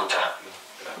motor scooter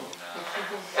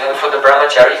for the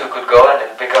brahmachari who could go and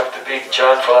then pick up the big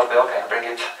churn full of milk and bring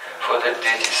it for the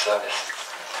deity service.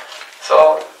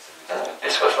 So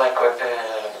this was like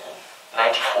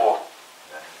 94.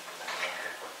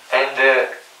 And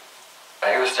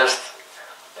I was just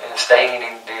staying in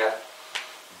India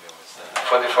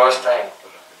for the first time.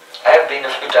 I have been a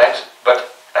few times, but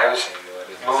I was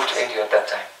moved to India at that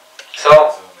time.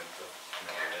 So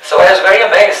I was very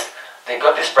amazed. They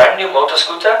got this brand new motor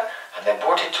scooter and they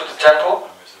brought it to the temple.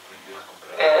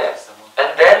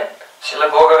 And then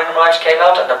Srila Govinda Maharaj came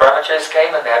out and the brahmacharis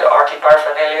came and they had arti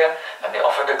paraphernalia and they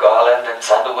offered a garland and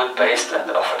sandalwood paste and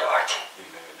they offered arti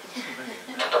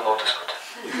to the motor scooter.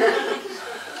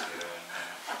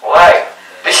 Why?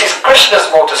 This is Krishna's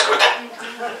motor scooter.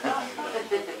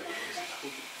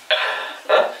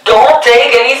 Don't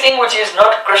take anything which is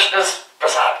not Krishna's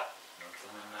prasad.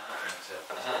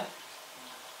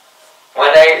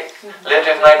 When I lived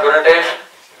with my Gurudev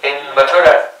in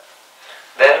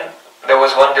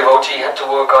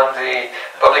work on the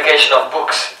publication of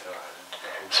books.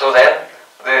 So then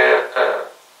the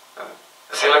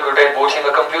Srila Gurudev bought him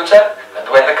a computer, and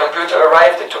when the computer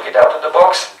arrived, they took it out of the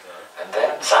box, and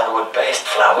then sandalwood-based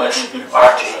flowers,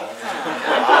 arti,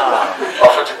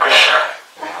 offered to Krishna.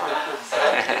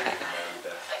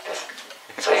 Like this.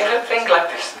 So you should think like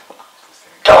this.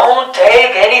 Don't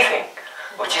take anything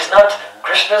which is not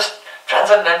Krishna's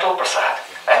transcendental prasad,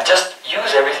 and just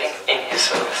use everything in his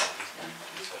service.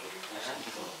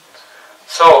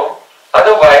 So,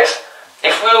 otherwise,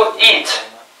 if we'll eat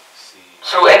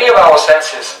through any of our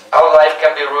senses, our life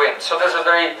can be ruined. So there's a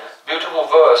very beautiful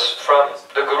verse from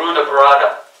the Garuda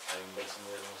Purana.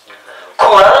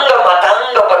 Kuranga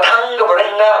matanga patanga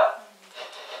bringa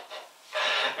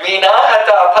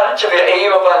Minahata panchave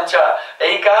eva pancha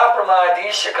eka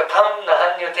pramadisha katham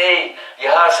nahanyate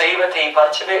yaha sevate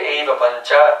panchave eva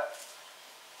pancha.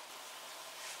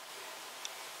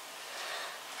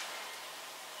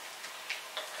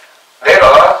 There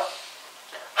are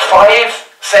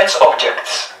 5 sense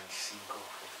objects.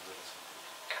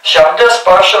 Shabda,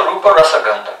 sparsha, rupa, rasa,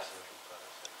 gandha.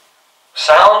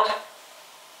 Sound,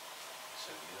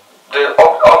 the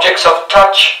objects of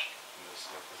touch.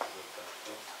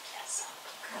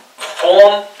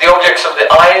 Form, the objects of the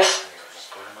eyes.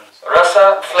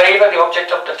 Rasa, flavor, the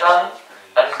object of the tongue.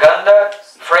 And gandha,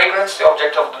 fragrance, the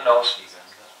object of the nose.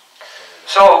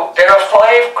 So, there are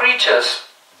 5 creatures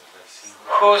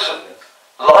whose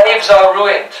lives are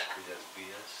ruined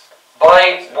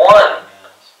by one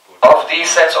of these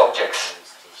sense objects.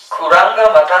 Kuranga,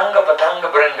 matanga,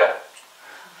 patanga, bringa.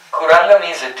 Kuranga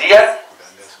means a deer.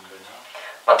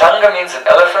 Matanga means an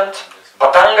elephant.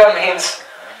 Patanga means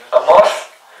a moth.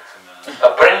 A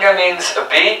bringa means a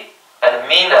bee. And a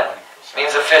meena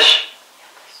means a fish.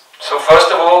 So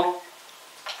first of all,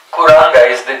 Kuranga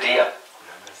is the deer.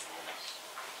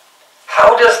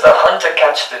 How does the hunter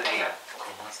catch the deer?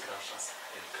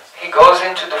 He goes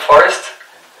into the forest.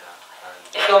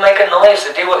 If he'll make a noise,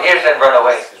 the deer will hear it and run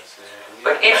away.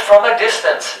 But if from a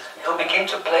distance, he'll begin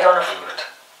to play on a flute.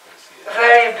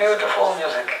 Very beautiful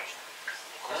music.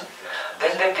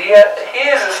 Then the deer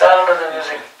hears the sound of the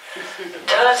music,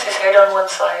 turns his head on one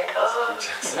side,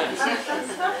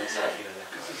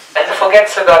 and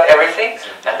forgets about everything,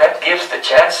 and that gives the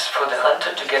chance for the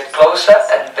hunter to get closer,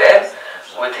 and then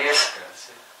with his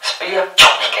spear,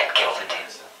 he can kill the deer.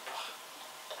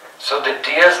 So the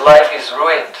deer's life is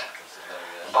ruined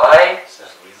by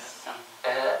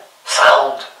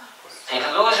sound. He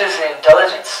loses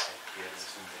intelligence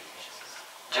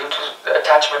due to the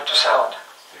attachment to sound.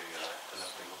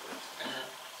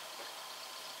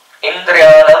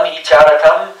 Indriyanam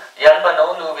icharatam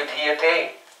yanmanonu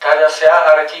vidhiyate tarasya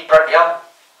harati pragyam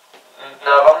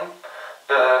navam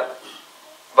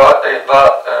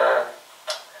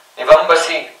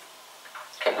nivambasi.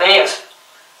 It means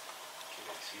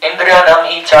Indriyanam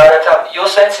icharatam, your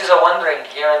senses are wandering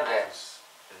here and there.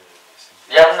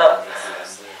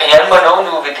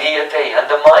 Yanmanonu vidhiyate, and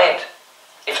the mind,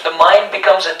 if the mind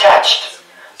becomes attached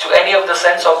to any of the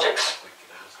sense objects,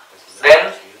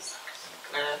 then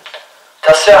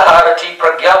tasya harati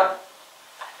pragyam,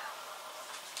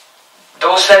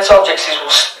 those sense objects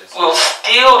will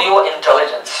steal your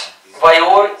intelligence.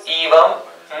 Vayor ivam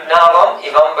navam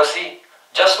ivambasi,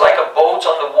 just like a boat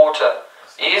on the water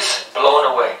is blown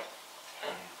away.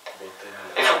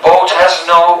 If a boat has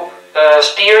no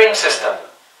steering system,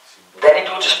 then it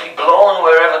will just be blown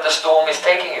wherever the storm is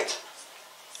taking it.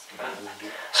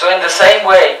 So in the same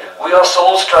way, we are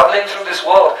souls traveling through this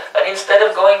world, and instead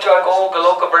of going to our goal,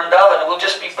 Goloka Vrindavan, we'll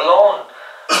just be blown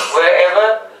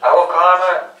wherever our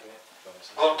karma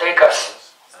will take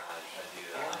us.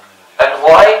 And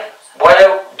why? Why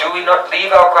do we not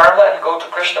leave our karma and go to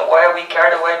Krishna? Why are we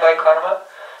carried away by karma?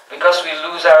 Because we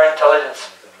lose our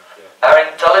intelligence. Our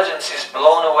intelligence is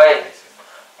blown away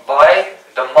by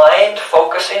the mind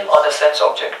focusing on a sense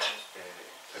object.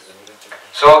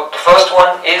 So the first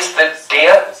one is the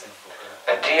deer.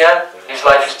 A deer, his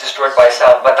life is destroyed by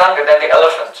sound. Matanga, then the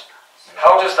elephant.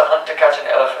 How does the hunter catch an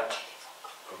elephant?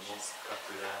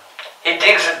 He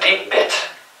digs a deep pit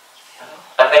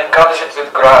and then covers it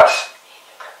with grass.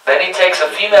 Then he takes a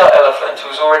female elephant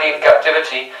who's already in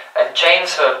captivity and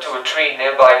chains her to a tree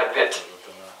nearby the pit.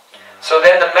 So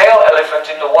then the male elephant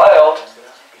in the wild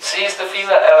sees the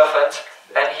female elephant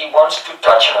and he wants to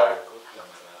touch her.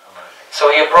 So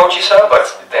he approaches her, but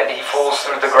then he falls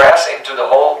through the grass into the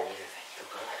hole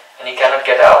and he cannot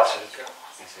get out.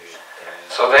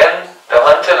 So then the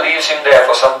hunter leaves him there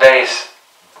for some days,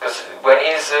 because when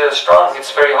he's strong,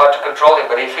 it's very hard to control him,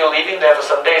 but if he'll leave him there for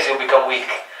some days, he'll become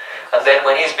weak. And then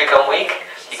when he's become weak,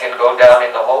 he can go down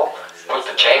in the hole, put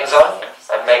the chains on,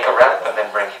 and make a ramp and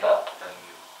then bring him out.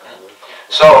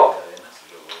 So,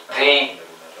 the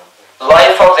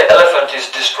life of the elephant is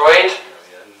destroyed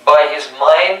by his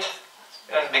mind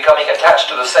becoming attached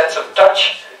to the sense of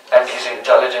touch, and his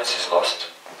intelligence is lost,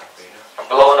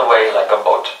 blown away like a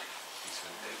boat.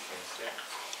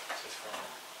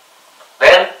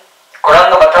 Then,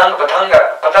 Kuranga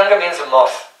Patanga. Patanga means a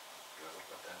moth.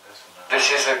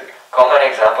 This is a common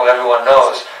example everyone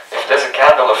knows. If there's a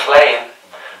candle aflame,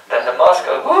 then the moth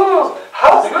goes, "Woo,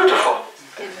 how beautiful!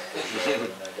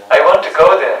 I want to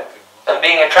go there." And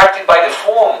being attracted by the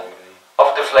form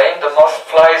of the flame, the moth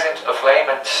flies into the flame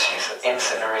and she's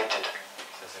incinerated.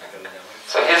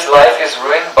 So his life is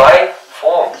ruined by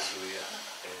form.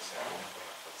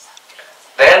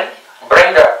 Then,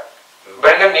 Bringa.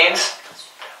 Bringa means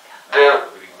the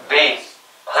bee,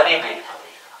 honeybee.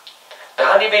 The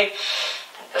honeybee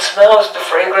smells the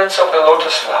fragrance of the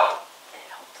lotus flower.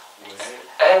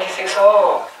 And he thinks,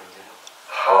 oh,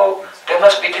 how there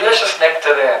must be delicious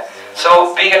nectar there.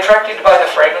 So, being attracted by the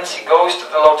fragrance, he goes to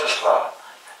the lotus flower.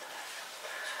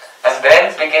 And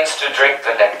then begins to drink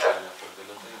the nectar.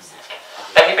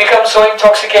 And he becomes so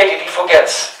intoxicated, he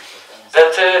forgets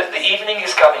that the evening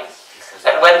is coming.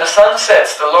 And when the sun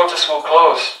sets, the lotus will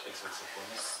close.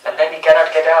 And then he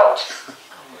cannot get out.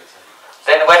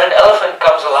 Then when an elephant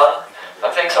comes along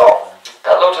and thinks, oh,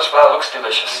 that lotus flower looks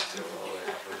delicious.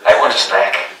 I want a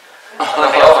snack.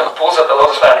 And the elephant pulls up the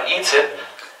lotus flower and eats it.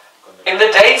 In the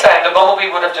daytime, the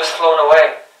bumblebee would have just flown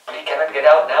away. But he cannot get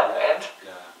out now, and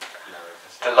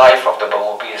the life of the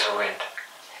bumblebee is ruined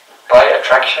by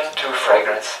attraction to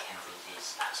fragrance.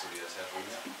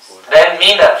 Then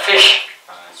Mina, fish.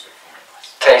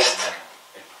 Taste.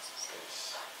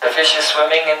 The fish is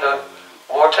swimming in the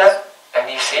water and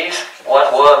he sees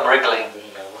one worm wriggling.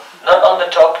 Not on the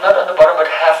top, not on the bottom, but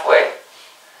halfway.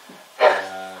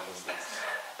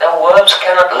 Now worms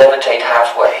cannot levitate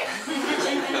halfway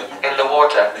in the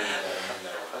water.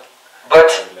 But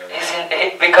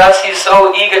because he's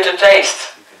so eager to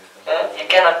taste, he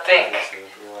cannot think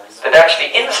that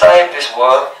actually inside this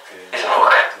worm is a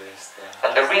hook.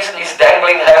 And the reason he's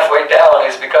dangling halfway down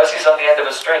is because he's on the end of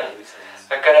a string,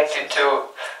 connected to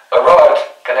a rod,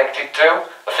 connected to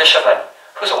a fisherman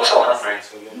who's also hungry.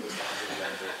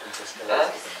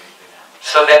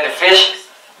 So then the fish,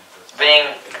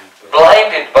 being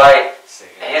blinded by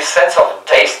his sense of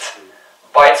taste,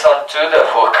 bites onto the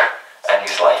hook and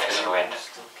his life is ruined.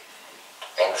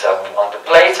 Ends up on the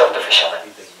plate of the fisherman,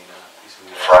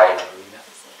 fried.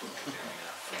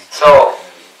 So,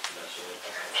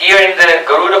 here in the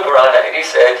Garuda Purana it is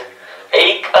said,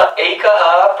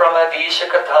 Ekaha pramadisha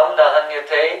katham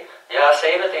nahanyate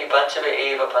yasevate panchave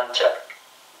eva pancha.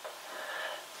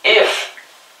 If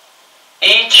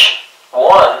each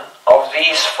one of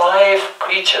these 5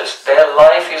 creatures, their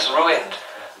life is ruined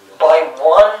by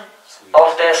one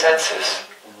of their senses,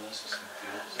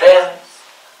 then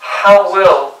how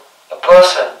will a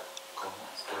person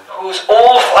whose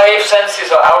all 5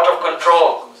 senses are out of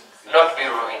control not be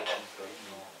ruined?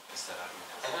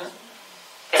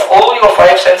 If all your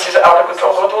 5 senses are out of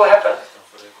control, what will happen?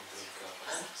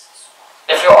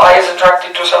 If your eye is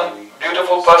attracted to some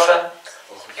beautiful person,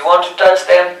 you want to touch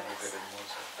them,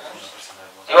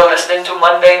 you are listening to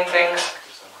mundane things,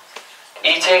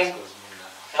 eating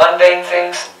mundane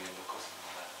things,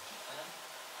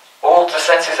 all the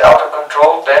senses out of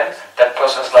control, then that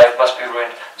person's life must be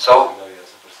ruined. So,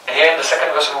 here in the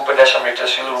second verse of Upadeshamrita,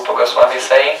 Srila Rupa Goswami is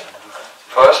saying,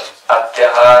 first,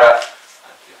 atyahara,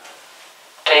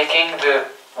 taking the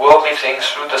worldly things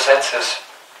through the senses,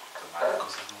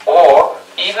 or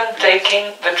even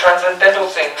taking the transcendental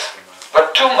things,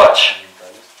 but too much,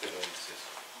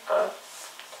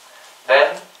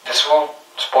 then this will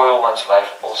spoil one's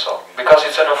life also, because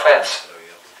it's an offense.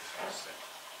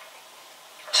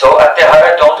 So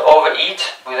atyahara, don't overeat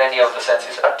with any of the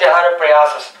senses. Atyahara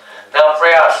prayasas. Now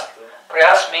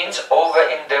prayas means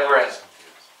over-endeavoring.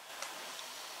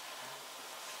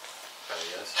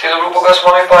 Srila Rupa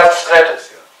Goswami said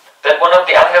that one of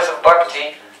the angas of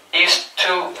bhakti is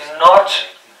to not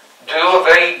do a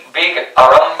very big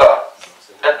aramba.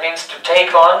 That means to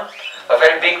take on a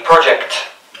very big project.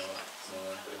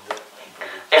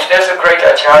 If there's a great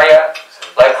acharya,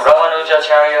 like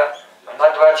Ramanujacharya,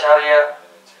 Madhvacharya,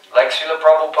 like Srila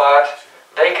Prabhupada,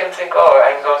 they can think, oh,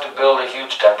 I'm going to build a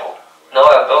huge temple. No,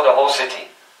 I'll build a whole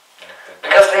city.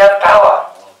 Because they have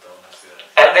power.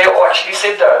 And they actually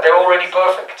sit there, they're already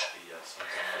perfect.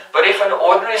 But if an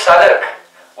ordinary sadhak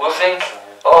will think,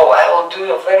 oh, I will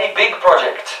do a very big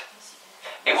project,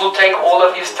 it will take all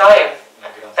of his time,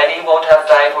 and he won't have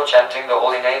time for chanting the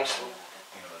holy names.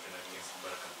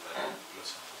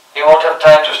 He won't have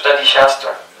time to study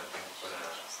Shastra,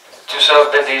 to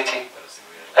serve the deity,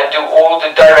 and do all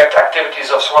the direct activities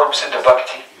of Swarup Siddha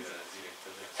Bhakti.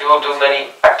 He will do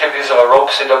many activities of Arup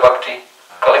Siddha Bhakti,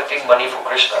 collecting money for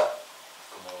Krishna,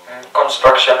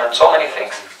 construction and so many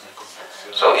things.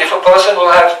 So if a person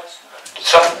will have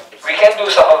we can do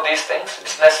some of these things,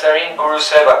 it's necessary in Guru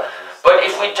Seva. But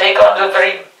if we take on the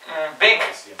very big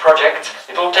project,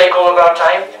 it will take all of our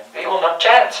time, we will not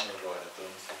chant.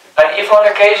 And if on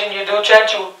occasion you do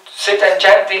chant, you sit and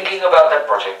chant thinking about that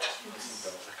project.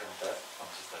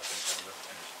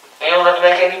 You will not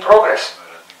make any progress.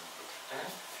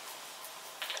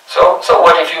 So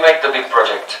what if you make the big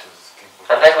project?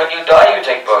 And then when you die you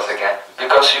take birth again,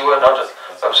 because you were not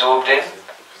absorbed in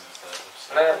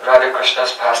Radha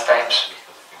Krishna's pastimes,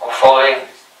 or following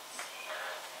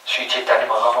Sri Chaitanya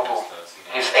Mahaprabhu,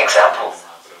 his example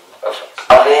of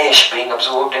Avesh, being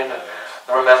absorbed in the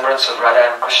remembrance of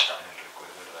Radha and Krishna.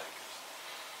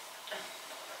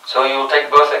 So you will take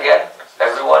birth again.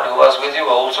 Everyone who was with you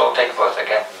will also take birth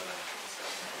again.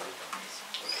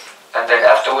 And then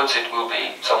afterwards it will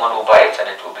be, someone will buy it and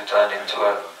it will be turned into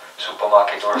a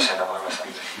supermarket or a cinema or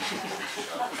something.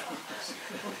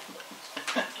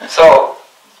 So,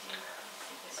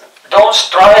 don't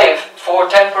strive for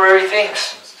temporary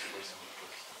things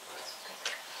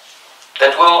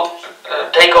that will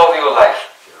take over your life.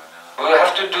 You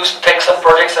have to take some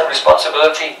projects and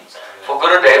responsibility for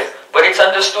Gurudev, but it's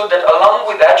understood that along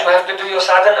with that you have to do your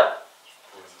sadhana.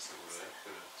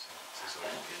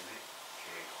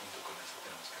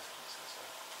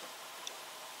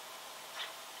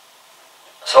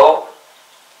 So,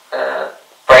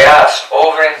 prayas,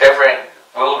 over-endeavoring,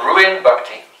 will ruin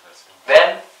bhakti.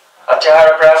 Then,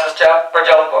 achara prasascha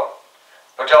prajalpa.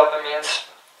 Prajalpa means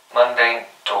mundane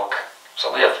talk.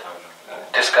 So we have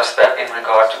discussed that in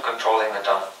regard to controlling the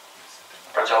tongue.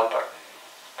 Prajalpa.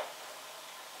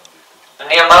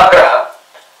 Niyamagraha.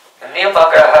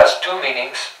 Niyamagraha has two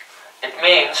meanings. It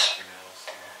means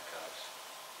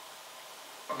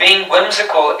being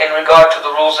whimsical in regard to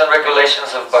the rules and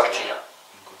regulations of bhakti.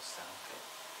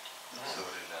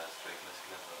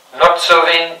 Not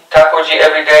serving Thakurji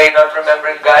every day, not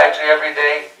remembering Gayatri every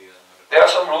day. There are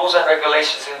some rules and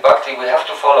regulations in bhakti we have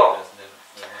to follow.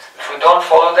 If we don't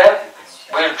follow them,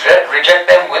 we reject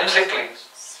them whimsically.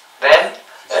 Then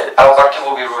our bhakti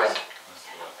will be ruined.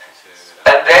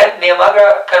 And then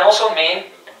Niyamagra can also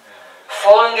mean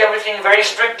following everything very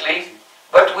strictly,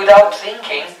 but without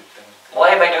thinking, why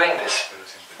am I doing this?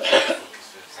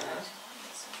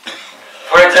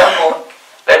 For example,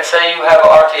 let's say you have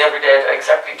arti every day at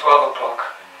exactly 12 o'clock.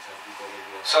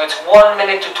 So it's 1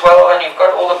 minute to 12 and you've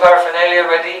got all the paraphernalia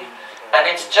ready, and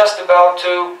it's just about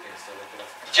to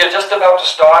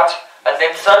start, and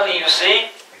then suddenly you see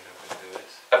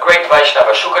a great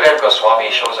Vaishnava, Shukadev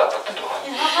Goswami, shows up at the door.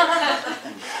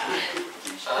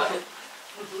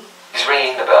 He's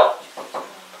ringing the bell.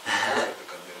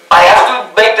 I have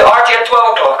to make the arti at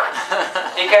 12 o'clock.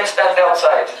 He can stand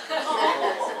outside.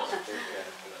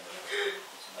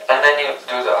 And then you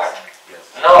do the arti.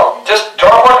 No, just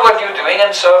drop on what you're doing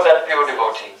and serve that pure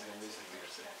devotee.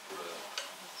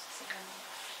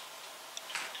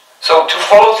 So to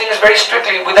follow things very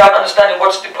strictly without understanding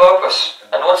what's the purpose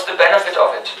and what's the benefit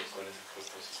of it,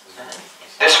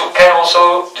 this can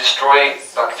also destroy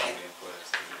bhakti.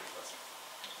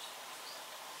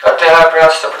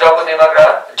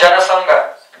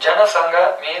 Janasanga.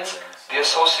 Janasanga means the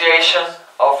association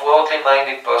of worldly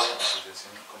minded persons.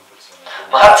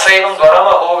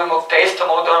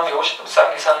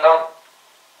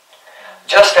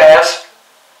 Just as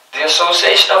the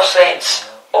association of saints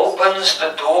opens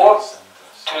the door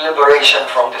to liberation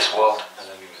from this world,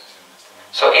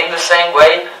 so in the same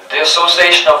way, the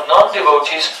association of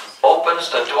non-devotees opens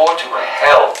the door to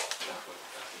hell.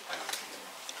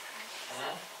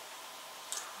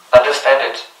 Understand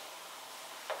it.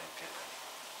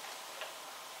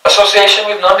 Association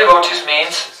with non-devotees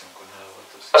means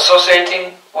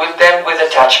associating with them with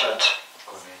attachment.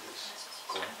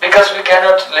 Because we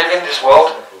cannot live in this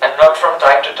world and not from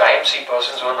time to time see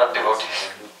persons who are not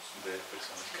devotees.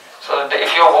 So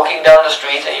if you're walking down the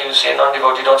street and you see a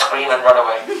non-devotee, don't scream and run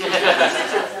away.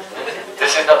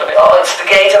 This is not the way, oh, it's the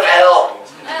gate of hell.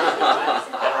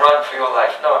 And run for your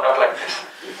life. No, not like this.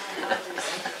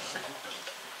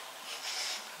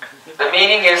 The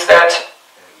meaning is that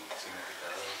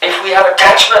if we have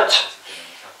attachment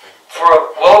for a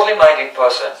worldly minded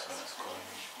person,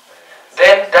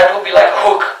 then that will be like a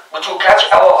hook which will catch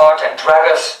our heart and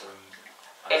drag us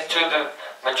into the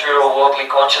material worldly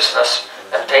consciousness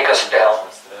and take us down.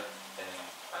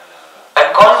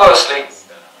 And conversely,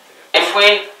 if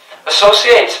we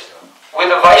associate with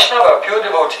a Vaishnava, a pure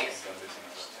devotee,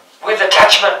 with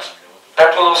attachment,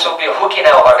 that will also be a hook in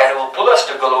our heart and it will pull us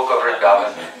to Goloka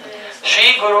Vrindavan.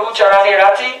 Shri Guru Charani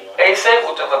Rati Aise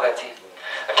Uttamavati.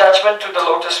 Attachment to the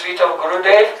lotus feet of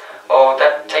Gurudev,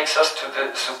 that takes us to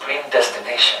the supreme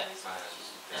destination.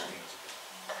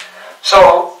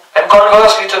 So, and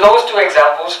conversely to those two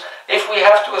examples, if we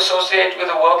have to associate with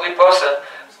a worldly person,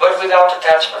 but without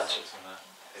attachment,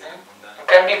 you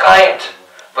can be kind,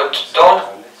 but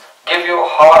don't give your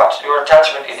heart, your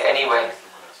attachment in any way.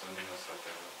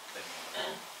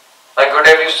 Like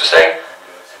Gurudev used to say,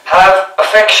 have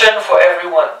affection for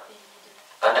everyone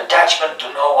and attachment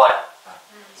to no one.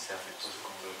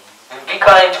 Be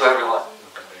kind to everyone,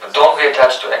 but don't be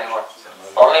attached to anyone.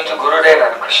 Only to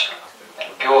Gurudev and Krishna,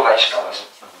 and pure Vaishnavas.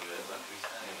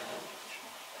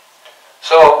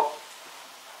 So,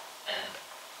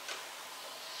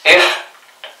 if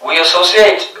we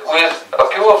associate with a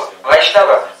pure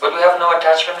Vaishnava, but we have no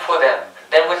attachment for them,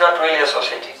 then we're not really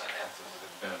associating with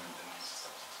them.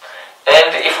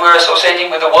 And if we're associating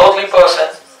with a worldly person,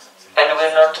 and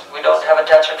we don't have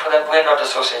attachment for them, we're not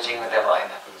associating with them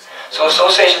either. So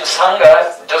association,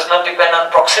 Sangha, does not depend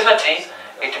on proximity,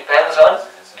 it depends on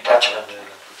attachment.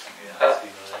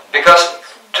 Because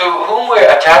to whom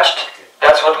we're attached,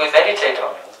 that's what we meditate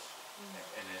on.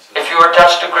 If you are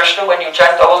attached to Krishna when you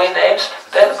chant the holy names,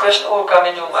 then Krishna will come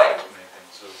in your mind.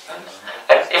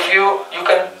 And if you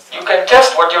can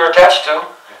test what you're attached to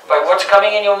by what's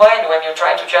coming in your mind when you're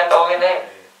trying to chant the holy name.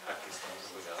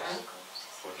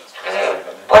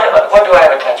 What do I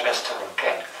have attachments to?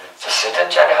 Okay. Just sit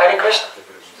and chant Hare Krishna.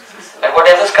 And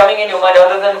whatever's coming in your mind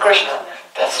other than Krishna,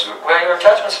 that's where your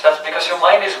attachments are. That's because your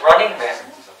mind is running there.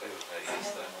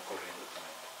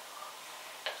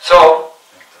 So,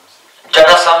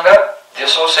 Jana Sangha, the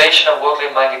association of worldly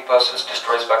minded persons,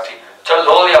 destroys bhakti. So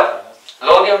lolyam.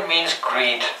 Lolyam means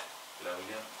greed.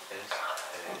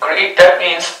 Greed, that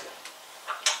means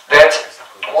that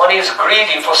one is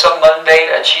greedy for some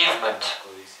mundane achievement.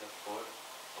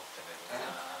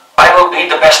 I will be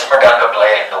the best mridanga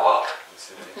player in the world.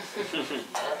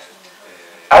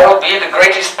 I will be the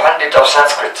greatest pandit of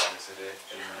Sanskrit.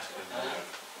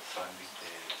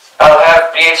 I'll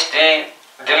have PhD,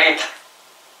 delete.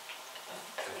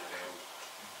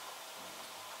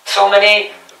 So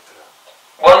many,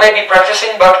 one may be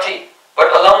practicing bhakti,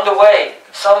 but along the way,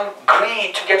 some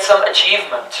greed to get some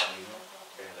achievement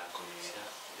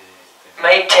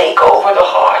may take over the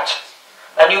heart,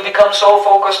 and you become so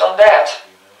focused on that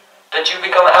you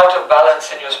become out of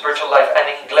balance in your spiritual life and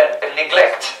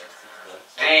neglect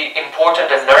the important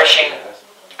and nourishing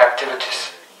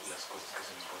activities.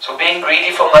 So being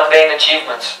greedy for mundane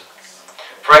achievements.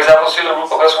 For example, Srila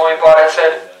Rupa Goswami Pada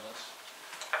said,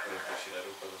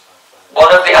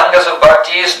 one of the angas of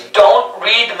bhakti is don't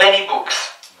read many books.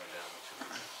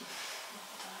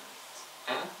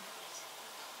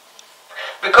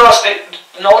 Because the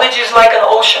knowledge is like an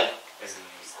ocean.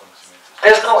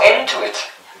 There's no end to it.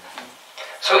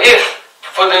 So if,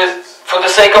 for the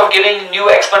sake of giving newer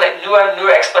and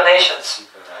newer explanations,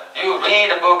 you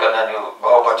read a book and then you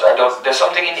go, but there's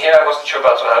something in here I wasn't sure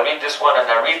about, so I'll read this one and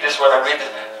I read this one, I read this.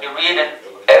 You read it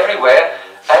everywhere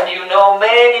and you know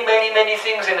many, many, many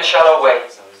things in a shallow way,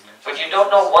 but you don't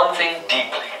know one thing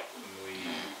deeply.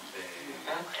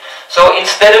 So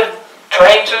instead of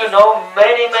trying to know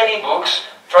many, many books,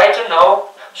 try to know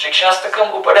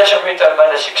Shikshastakam, Upadeshamrita and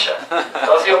Manda Shiksha.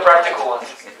 Those are your practical ones.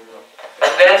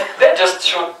 And then they're just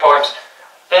short poems.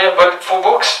 But for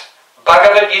books,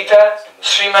 Bhagavad Gita,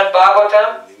 Srimad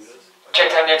Bhagavatam,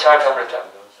 Chaitanya Charitamrita.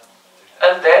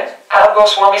 And then Al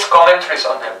Goswami's commentaries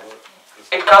on them.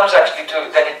 It comes actually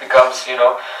to, then it becomes,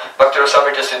 Bhakti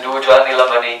Rasamrita Sindhu, Ujjwal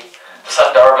Nilamani, the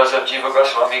Sandarbhas of Jiva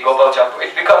Goswami, Gopal Champu.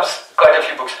 It becomes quite a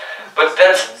few books. But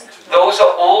those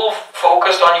are all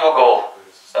focused on your goal.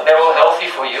 And they're all healthy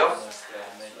for you.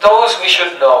 Those we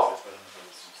should know.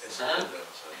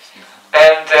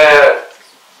 And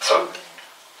so,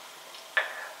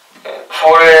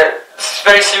 for a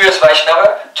very serious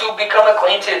Vaishnava, to become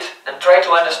acquainted and try to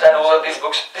understand all of these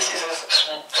books, this is a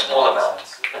small amount.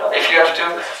 If you have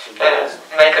to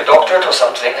make a doctorate or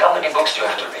something, how many books do you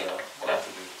have to read?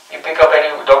 You pick up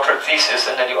any doctorate thesis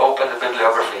and then you open the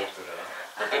bibliography.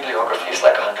 The bibliography is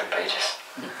like 100 pages.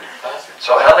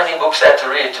 So how many books I have to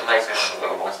read to make this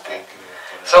one thing?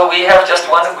 So we have just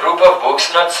one group of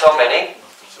books, not so many,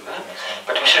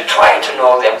 but we should try to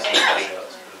know them deeply.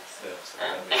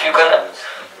 If you can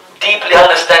deeply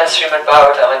understand Srimad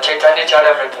Bhagavatam and Chaitanya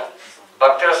Charitamrita,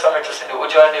 Bhakti Rasamrita Sindhu,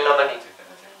 Ujjwal Nilamani,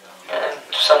 and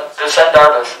the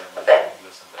Sandarbhas, then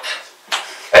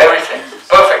everything,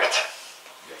 perfect.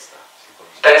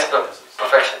 That is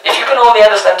perfection. If you can only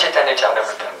understand Chaitanya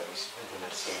Charitamrita.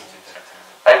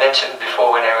 I mentioned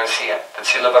before when I was here that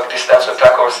Srila Bhaktisiddhanta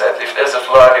Thakur said, if there's a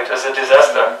flood, if there's a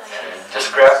disaster,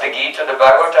 just grab the Gita, the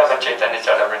Bhagavatam and Chaitanya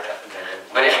Charitamrita.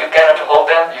 But if you cannot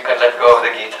hold them, you can let go of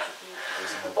the Gita.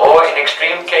 Or in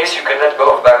extreme case, you can let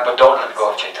go of back, but don't let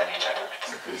go of Chaitanya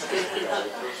Charitamrita.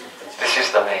 This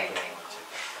is the main thing.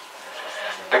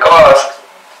 Because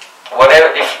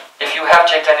whatever, if you have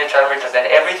Chaitanya Charitamrita,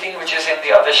 then everything which is in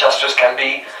the other Shastras can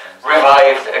be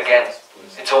revived again.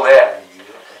 It's all there.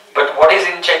 But what is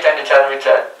in Chaitanya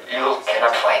Charitamrita, you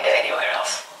cannot find anywhere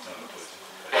else.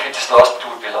 If it is lost, it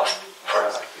would be lost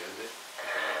forever.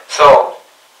 So,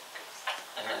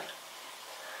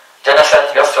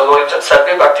 Janasangasta loyam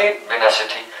sarve bhakti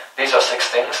vinashati. These are 6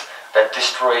 things that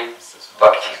destroy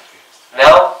bhakti.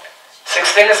 Now,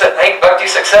 6 things that make bhakti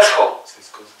successful.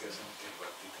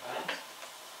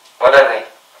 What are they?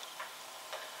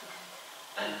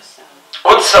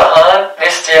 Utsahan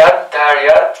nischayat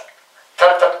dharyat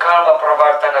tat karma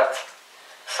pravartanat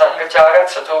sangacharat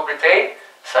satobrite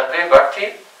sadve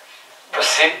bhakti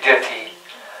prasiddhyati.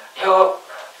 Your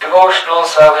devotional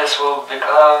service will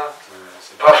become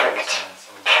perfect,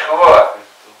 pure,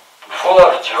 full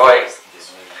of joy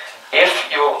if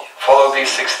you follow these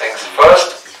 6 things.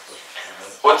 First,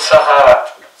 utsaha.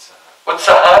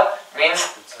 Utsaha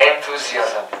means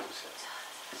enthusiasm.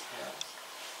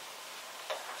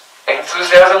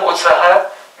 Enthusiasm, utsaha,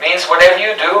 means whatever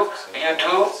you do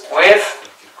with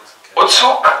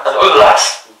utsuk and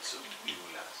ullas.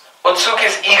 Utsuk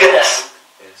is eagerness.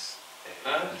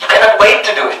 You cannot wait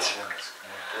to do it.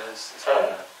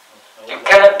 You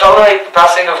cannot tolerate the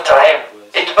passing of time.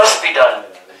 It must be done.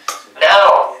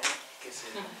 Now.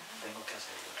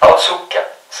 Utsukya.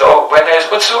 So when there is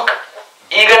utsuk,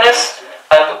 eagerness,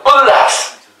 and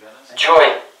ullas,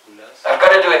 joy. I've got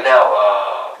to do it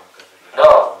now.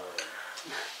 No.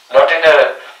 Not in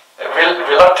a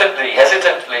reluctantly,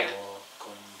 hesitantly,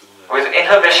 with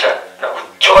inhibition, no,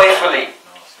 joyfully.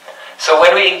 So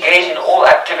when we engage in all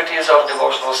activities of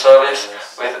devotional service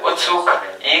with utsuk,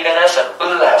 eagerness and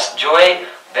ullas, joy,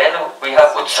 then we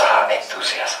have utsaha,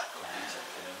 enthusiasm.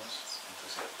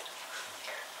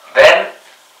 Then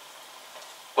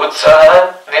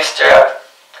utsaha nischaya.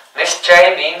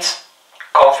 Nischaya means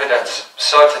confidence,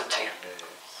 certainty.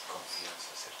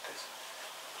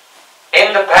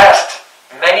 In the past,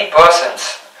 many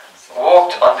persons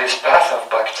walked on this path of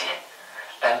bhakti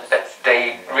and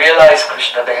they realized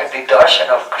Krishna, they had the darshan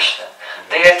of Krishna.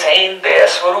 They attained their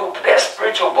swarup, their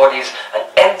spiritual bodies and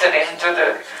entered into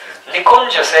the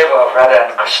Nikunja seva of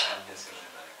Radha and Krishna.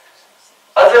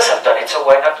 Others have done it, so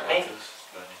why not me?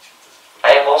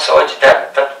 I am also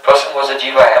that person was a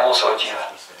jiva, I am also a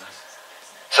jiva.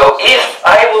 So if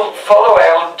I will follow,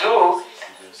 I will do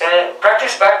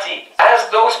practice bhakti as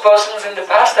those persons in the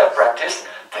past have practiced,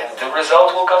 then the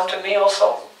result will come to me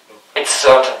also. It's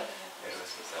certain.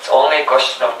 It's only a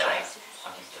question of time.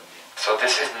 So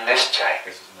this is nischay.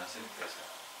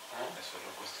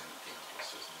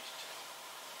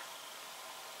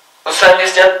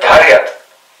 Usannisya dharyat.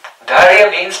 Dharya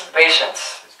means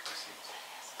patience.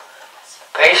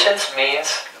 Patience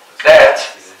means that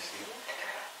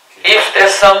if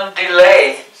there's some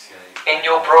delay in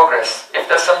your progress, if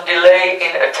there's some delay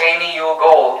in attaining your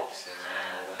goal,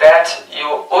 that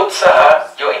your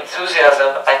utsaha, your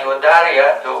enthusiasm, and your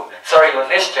dharya, your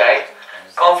nischay,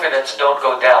 confidence don't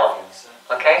go down.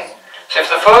 Okay? So if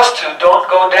the first 2 don't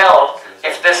go down,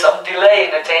 if there's some delay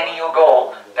in attaining your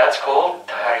goal, that's called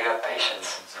dharya,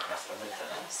 patience.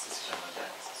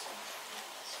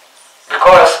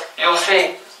 Because you'll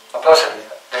see a person,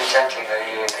 they're chanting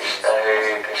Hare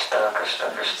Krishna,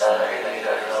 Krishna Krishna, Hare Hare,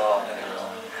 Hare Ram.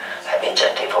 I've been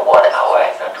chanting for 1 hour,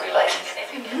 I'm not realizing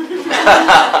anything.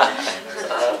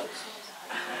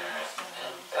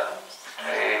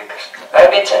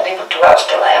 I've been chanting for 2 hours,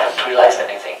 still I haven't realized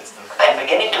anything. I'm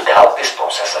beginning to doubt this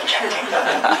process of chanting.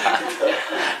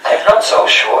 I'm not so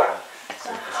sure.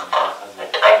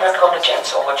 I'm not going to chant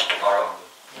so much tomorrow.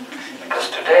 Because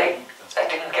today, I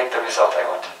didn't get the result I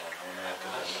wanted.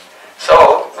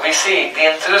 So, we see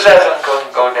the enthusiasm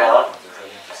can go down,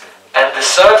 and the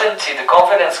certainty, the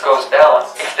confidence goes down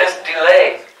if there's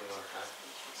delay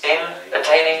in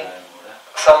attaining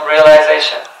some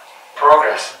realization,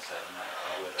 progress.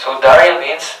 So dharya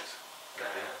means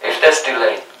if there's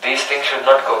delay, these things should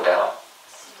not go down.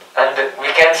 And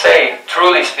we can say,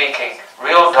 truly speaking,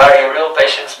 real dharya, real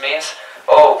patience means,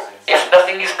 if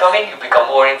nothing is coming, you become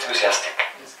more enthusiastic.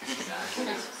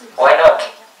 Why not?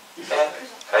 Yeah.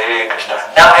 Hare Krishna.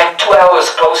 Now I'm 2 hours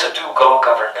closer to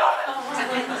Goloka Vrindavan.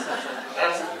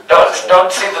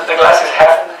 Don't see that the glass is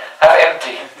half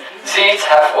empty. See, it's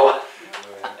half full.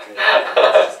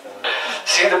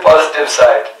 positive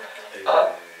side.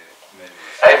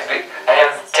 I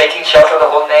am taking shelter the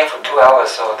whole name for 2 hours,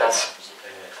 so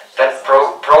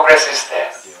progress is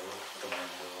there.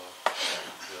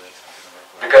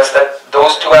 Because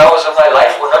those 2 hours of my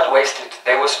life were not wasted.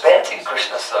 They were spent in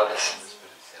Krishna's service.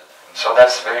 So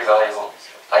that's very valuable.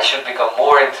 I should become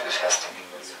more enthusiastic.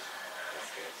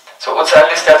 So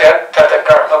Tata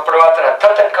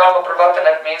Karma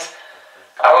Pravatana means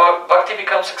our bhakti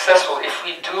becomes successful if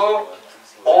we do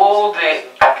all the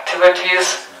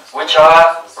activities which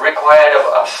are required of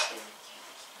us.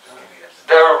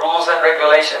 There are rules and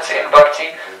regulations in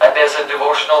bhakti, and there's a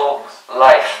devotional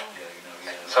life.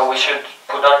 So we should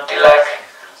put on tilak,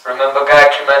 remember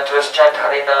Gayatri mantras, chant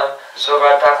Harinam, serve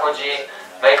Thakurji,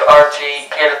 make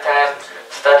arti, kirtan,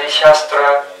 study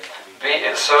Shastra,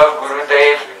 serve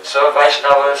Gurudev, serve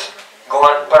Vaishnavas, go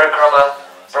on parikrama,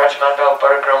 Brajmandal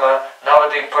parikrama,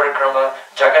 Navadip parikrama,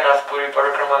 Jagannath Puri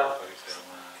parikrama.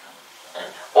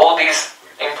 All these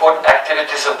important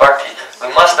activities of bhakti,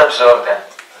 we must observe them.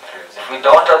 If we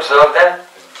don't observe them,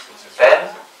 then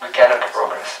we cannot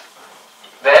progress.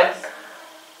 Then,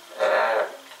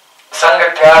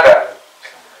 Sangha Tyaga.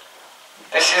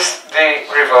 This is the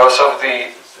reverse of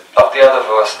the other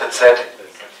verse that said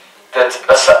that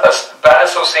a bad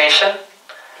association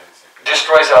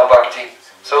destroys our bhakti.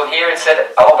 So here it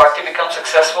said our bhakti becomes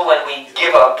successful when we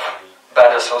give up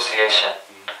bad association.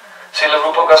 Srila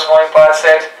Rupa Goswami Pad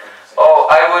said, "Oh,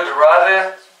 I would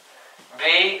rather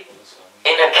be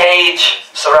in a cage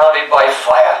surrounded by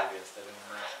fire,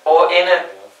 or in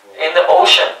the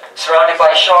ocean surrounded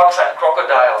by sharks and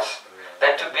crocodiles,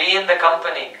 than to be in the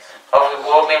company of the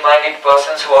worldly-minded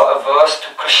persons who are averse to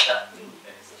Krishna."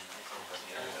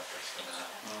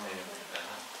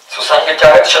 So Sangha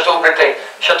Shatobrite.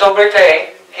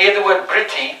 Shatobrite, here the word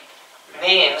Briti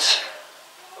means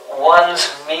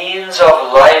one's means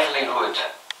of livelihood.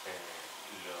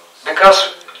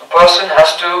 Because a person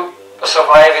has to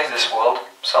survive in this world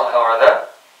somehow or other.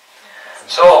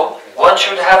 So one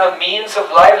should have a means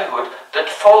of livelihood that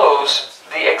follows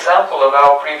the example of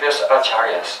our previous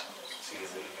acharyas.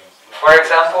 For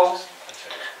example,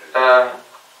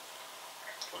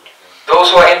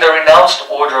 those who are in the renounced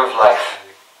order of life,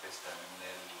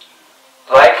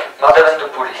 like Madhavendra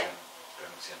Puri.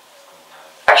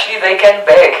 Actually, they can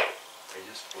beg.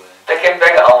 They can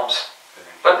beg alms.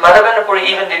 But Madhavendra Puri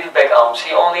even didn't beg alms.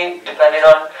 He only depended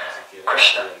on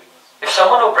Krishna. If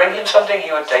someone would bring him something,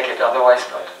 he would take it, otherwise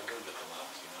not.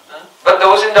 But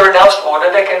those in the renounced order,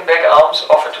 they can beg alms,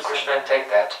 offer to Krishna and take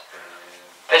that.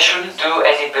 They shouldn't do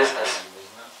any business.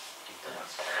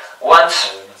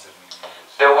 Once,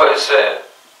 there was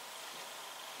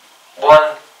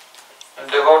one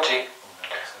devotee,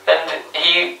 and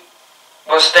he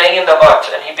was staying in the mart,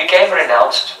 and he became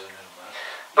renounced.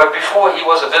 But before, he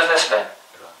was a businessman.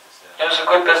 He was a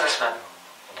good businessman.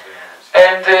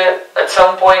 And at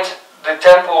some point, the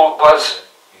temple was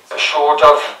short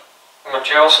of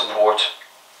material support,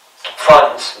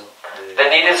 funds. They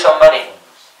needed some money.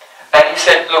 And he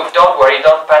said, "Look, don't worry,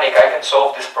 don't panic, I can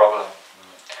solve this problem.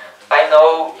 I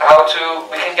know how to,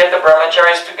 we can get the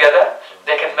brahmacharis together,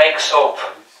 they can make soap.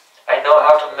 I know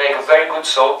how to make a very good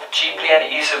soap, cheaply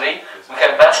and easily. We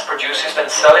can mass produce it and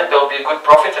sell it, there will be a good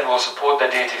profit and we'll support the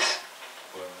deities."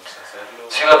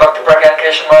 Srila Bhakti Pragyan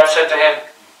Keshav Maharaj said to him,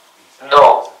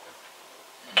 "No,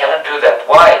 you cannot do that.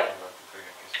 Why?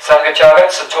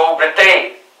 Sangachagat Sato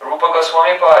Brite." Rupa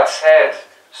Goswami Pad said,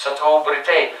 Sato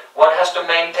Brite. One has to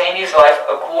maintain his life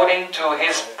according to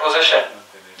his position,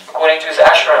 according to his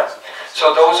ashram.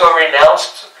 So those who are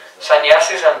renounced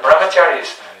sannyasis and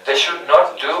brahmacharis, they should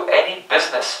not do any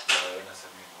business.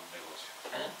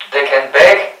 They can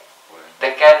beg,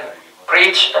 they can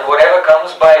preach, and whatever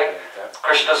comes by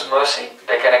Krishna's mercy,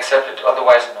 they can accept it,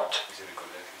 otherwise not.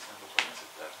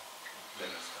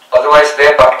 Otherwise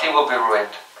their bhakti will be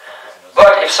ruined.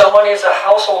 But if someone is a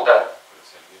householder,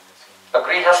 a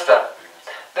grihastha,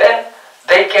 then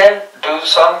they can do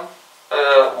some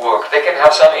work, they can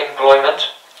have some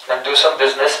employment and do some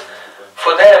business.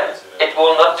 For them, it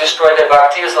will not destroy their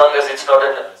bhakti as long as it's not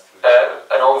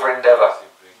an over-endeavor,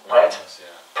 right?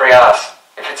 Prayas,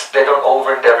 if they don't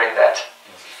over-endeavor in that.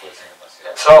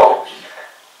 So,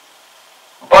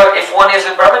 but if one is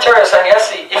a brahmacharya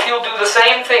sannyasi, if he'll do the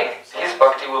same thing, his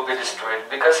bhakti will be destroyed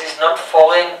because he's not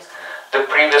following the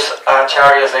previous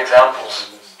acharyas' examples.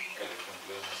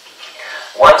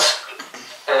 Once,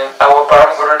 our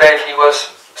Param Gurudev, he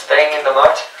was staying in the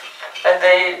mat, and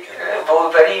they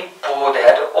were very poor, they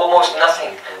had almost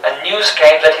nothing. And news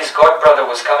came that his godbrother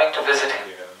was coming to visit him.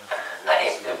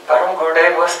 And Param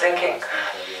Gurudev was thinking,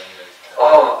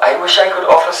 "Oh, I wish I could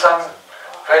offer some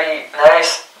very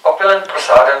nice opulent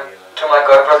prasadam to my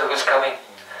godbrother who's coming.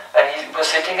 And he was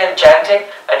sitting and chanting,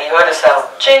 and he heard a sound,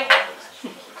 chink,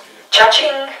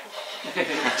 cha-ching.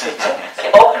 And he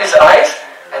opened his eyes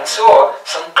and saw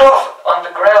some cloth on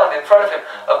the ground in front of him.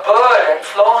 A bird had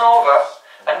flown over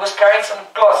and was carrying some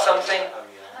cloth, something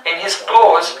in his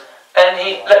claws, and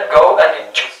he let go and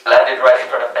it landed right in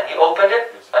front of him. And he opened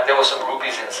it, and there were some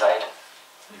rupees inside.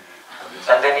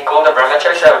 And then he called the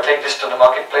brahmachari, said, I would take this to the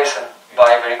marketplace and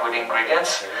buy very good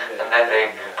ingredients. And then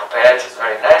they prepared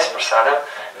very nice prasadam,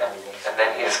 and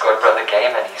then his godbrother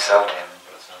came and he served him.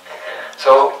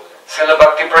 So, Srila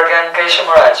Bhakti Pragyan Kesha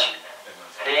Maharaj,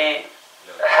 he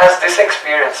has this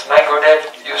experience. My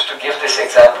Gurudev used to give this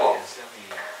example,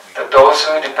 that those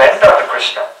who depend on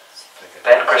Krishna,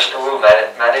 then Krishna will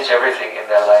manage everything in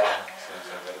their life.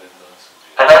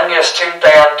 Ananyas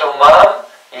chintayanto mam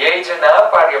ye jana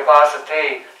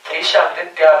paryapasate tesham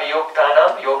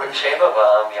nityabhiyuktanam yoganshema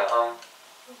vamyaham.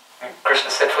 Krishna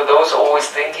said, for those always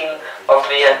thinking of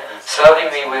me and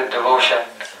serving me with devotion,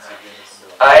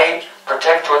 I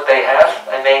protect what they have,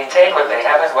 I maintain what they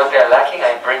have, and what they are lacking,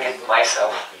 I bring it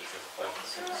myself.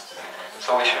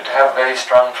 So we should have very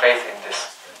strong faith in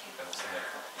this.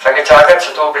 Sagachaka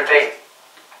Chatobrite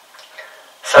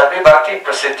Sadhi Bhakti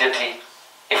Prasiddhyati.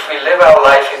 If we live our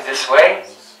life in this way,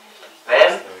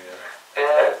 then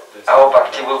our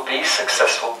bhakti will be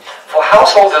successful. For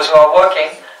householders who are working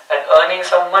and earning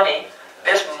some money,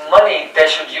 this money they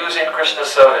should use in Krishna's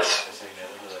service.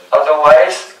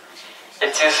 Otherwise,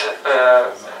 it is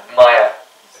Maya.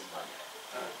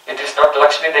 It is not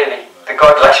Lakshmi Devi. The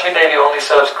god Lakshmi Devi only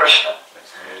serves Krishna.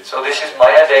 So this is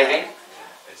Maya Devi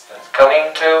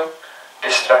coming to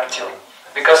distract you.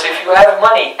 Because if you have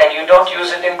money and you don't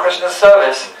use it in Krishna's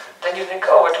service, then you think,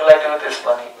 oh, what will I do with this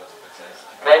money?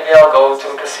 Maybe I'll go to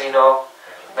a casino,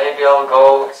 maybe I'll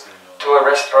go to a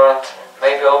restaurant,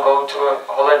 maybe I'll go to a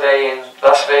holiday in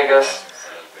Las Vegas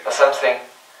or something.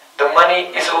 The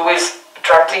money is always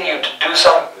attracting you to do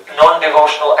some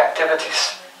non-devotional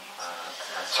activities.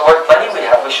 So what money we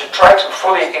have, we should try to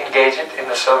fully engage it in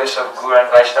the service of Guru and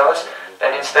Vaishnavas.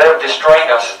 Then instead of destroying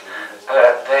us,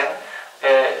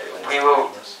 we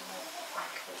will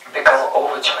become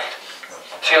overjoyed.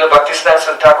 Srila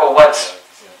Bhaktisiddhanta Thakur once,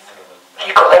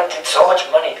 he collected so much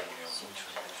money.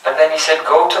 And then he said,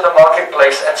 go to the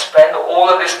marketplace and spend all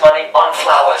of this money on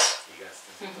flowers.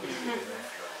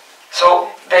 So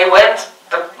they went,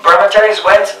 the brahmacharis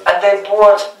went, and they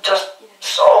bought just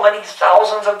so many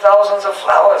thousands and thousands of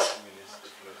flowers.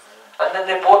 And then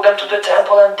they brought them to the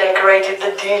temple and decorated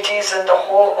the deities and the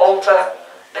whole altar.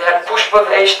 They had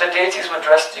pushpa-vesh, the deities were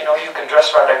dressed, you can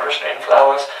dress Radha Krishna in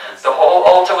flowers. The whole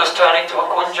altar was turned into a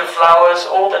kunj of flowers.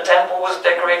 All the temple was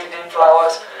decorated in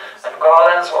flowers. And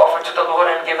garlands were offered to the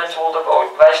Lord and given to all the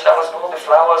Vaishnavas. All the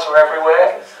flowers were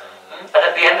everywhere. And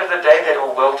at the end of the day, they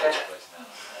all wilted.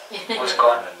 It was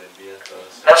gone.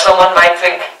 Now someone might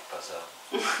think,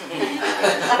 he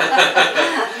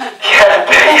had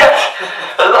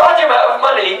a large amount of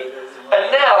money,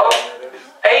 and now,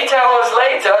 8 hours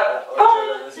later,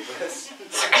 boom,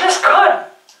 it's just gone.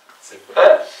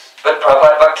 But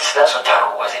Prabhupada Bhaktisiddhanta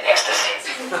Thakur was in ecstasy.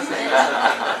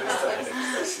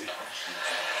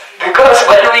 Because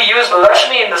when we use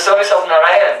Lakshmi in the service of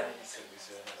Narayan,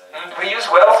 we use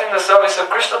wealth in the service of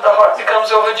Krishna, the heart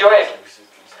becomes overjoyed.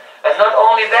 And not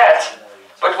only that,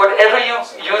 but whatever you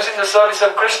use in the service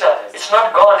of Krishna, it's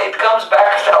not gone, it comes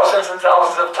back thousands and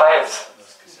thousands of times.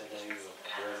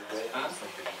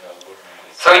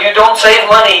 So you don't save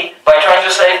money by trying to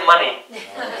save money.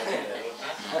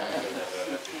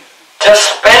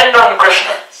 Just spend on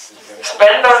Krishna.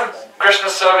 Spend on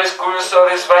Krishna's service, Guru's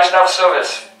service, Vaishnava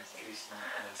service.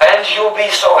 And you'll be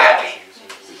so happy.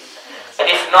 And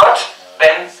if not,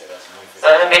 then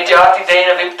Nityati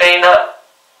Dena Vittena,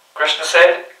 Krishna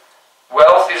said,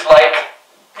 wealth is like,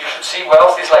 you should see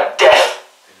wealth is like death.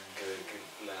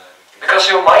 Because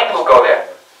your mind will go there.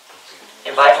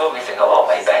 Your mind will be thinking, oh,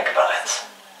 my bank balance.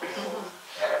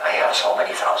 I have so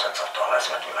many thousands of dollars,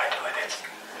 what will I do with it?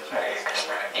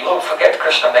 You will forget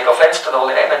Krishna, make offense to the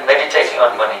holy name and meditating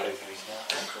on money.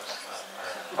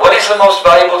 What is the most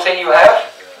valuable thing you have?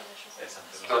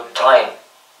 Your time.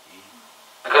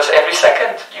 Because every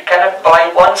second, you cannot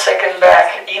buy 1 second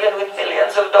back, even with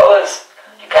millions of dollars.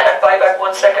 You cannot buy back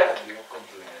 1 second.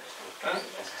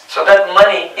 So that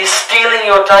money is stealing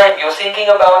your time. You're thinking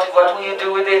about it, what will you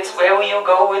do with it, where will you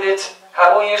go with it,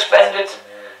 how will you spend it?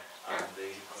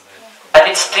 And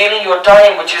it's stealing your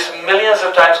time, which is millions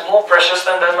of times more precious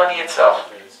than the money itself.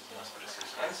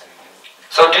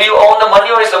 So do you own the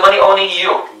money, or is the money owning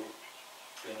you?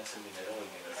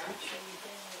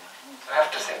 I have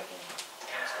to think.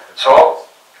 So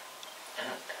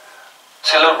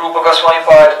Srila Rupa Goswami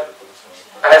Pad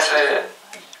has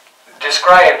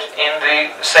described in the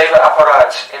seva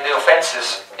apparatus, in the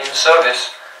offenses, in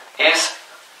service, is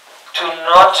to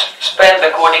not spend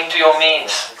according to your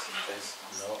means.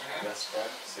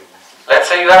 Let's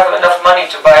say you have enough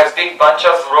money to buy a big bunch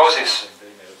of roses,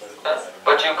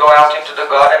 but you go out into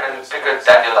the garden and pick a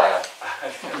dandelion.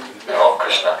 Oh,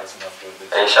 Krishna.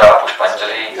 Esha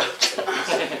Pushpanjali.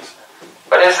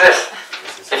 What is this?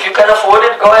 If you can afford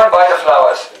it, go and buy the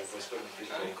flowers.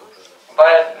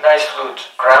 Buy a nice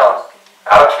flute, crown,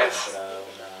 outfits.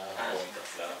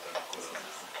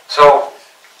 So,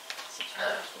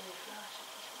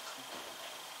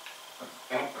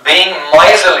 being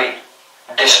miserly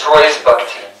destroys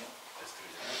bhakti.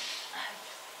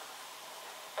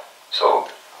 So,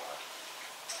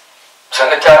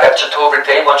 Sangatyaga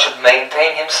Chaturvrite, one should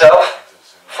maintain himself,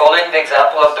 following the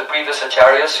example of the previous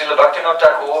acharyas. Srila Bhaktivinoda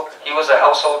Thakur, he was a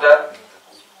householder,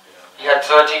 he had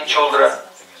 13 children,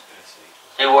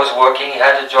 he was working, he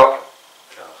had a job,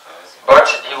 but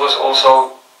he was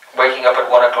also waking up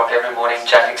at 1 o'clock every morning,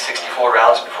 chanting 64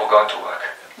 rounds before going to work.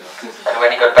 And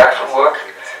when he got back from work,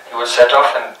 he would set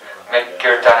off and make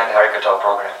kirtan and harikatha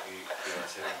program.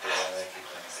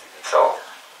 So,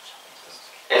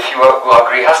 if you are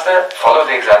grihastha, follow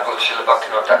the example of Srila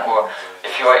Bhaktivinoda Thakur.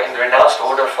 If you are in the renounced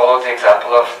order, follow the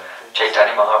example of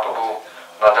Chaitanya Mahaprabhu,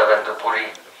 Madhavendra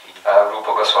Puri,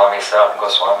 Rupa Goswami, Sanatana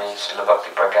Goswami, Srila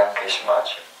Bhakti Pragyan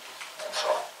Keshamaj, and so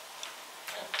on.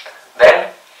 Then,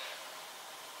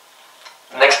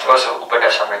 next verse of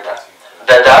Upadeshamrita.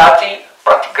 Dadati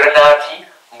pratigranati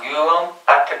gyuvam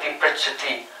akati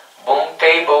prachati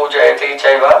bhungte bhojayate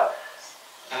chaiva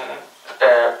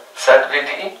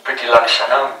sadvidhi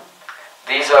pritilakshanam.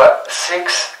 These are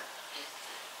 6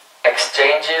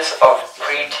 exchanges of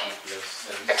preeti,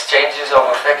 exchanges of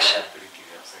affection.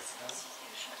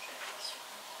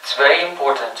 It's very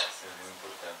important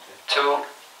to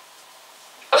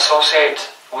associate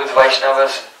with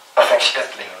Vaishnavas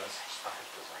affectionately.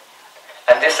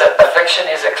 And this affection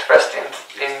is expressed in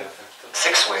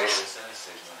 6 ways.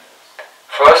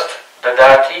 First,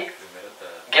 dadati,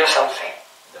 give something.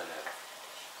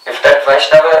 If that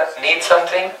Vaishnava needs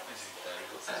something,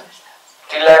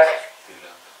 tilak,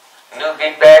 new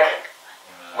big bag,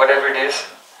 whatever it is,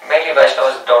 mainly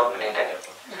Vaishnavas don't need any.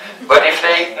 But if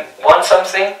they want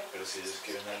something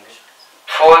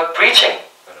for preaching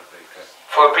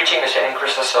mission in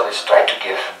Krishna's service, try to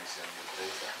give.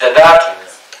 Dadati.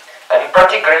 And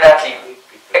pratigranati,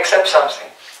 accept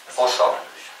something also.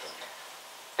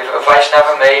 If a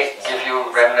Vaishnava may give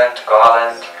you remnant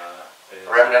garland,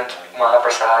 remnant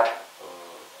Mahaprasad,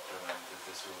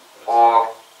 or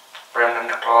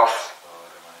remnant cloth,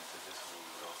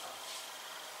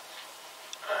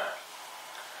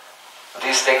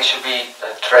 these things should be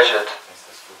treasured.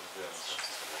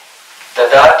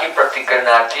 Dadati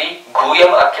pratigranati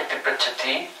guyam akiti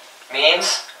prachati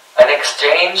means an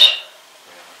exchange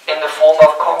in the form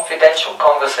of confidential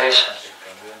conversation.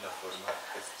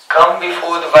 Come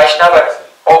before the Vaishnava,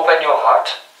 open your heart.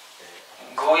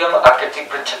 Guyam akati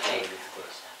prachati.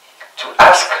 To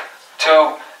ask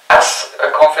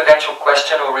a confidential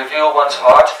question or reveal one's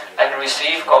heart and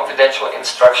receive confidential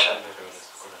instruction.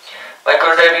 My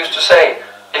Gurudev used to say,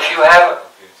 if you have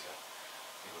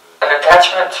an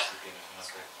attachment,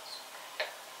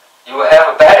 you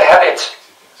have a bad habit,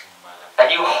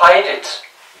 and you hide it.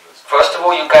 First of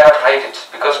all, you cannot hide it,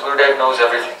 because Gurudev knows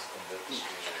everything.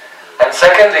 And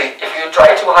secondly, if you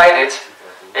try to hide it,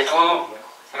 it will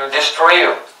destroy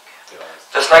you.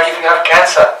 Just like if you have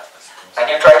cancer, and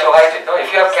you try to hide it. No,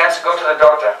 if you have cancer, go to the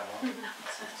doctor.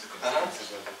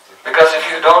 Because if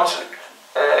you don't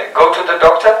go to the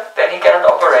doctor, then he cannot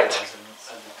operate.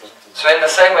 So in the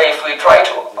same way, if we try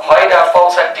to hide our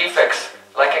faults and defects,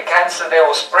 like a cancer, they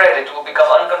will spread, it will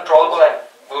become uncontrollable and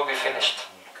will be finished.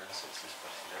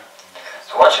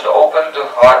 So one should open the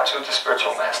heart to the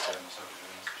spiritual master.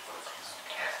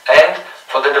 And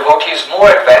for the devotee who is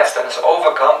more advanced and has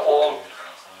overcome all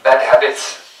bad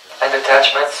habits and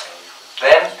attachments,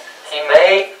 then he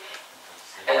may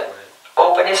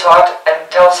open his heart and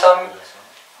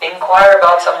inquire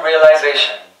about some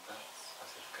realization.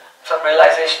 Some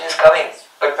realization is coming,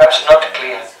 but perhaps not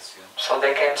clear. So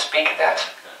they can speak that.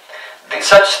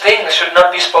 Such things should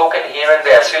not be spoken here and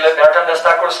there. Srila Narottam Das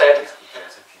Thakur said,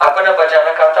 Apana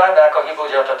bhajana kata na kahi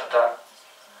bhujata tata.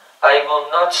 I will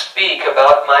not speak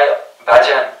about my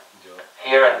bhajan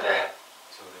here and there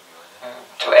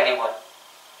to anyone.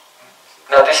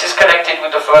 Now this is connected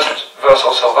with the first verse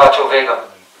also, Vacho Vegam.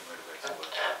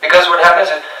 Because what happens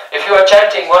is, if you are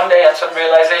chanting one day and some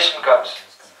realization comes,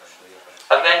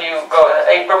 and then you go,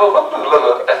 hey Prabhu,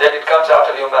 and then it comes out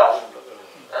of your mouth.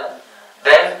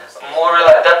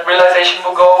 realization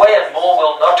will go away and more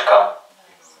will not come.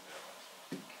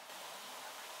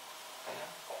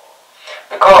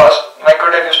 Because my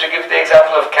Gurudev used to give the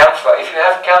example of camphor. If you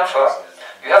have camphor,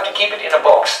 you have to keep it in a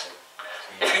box.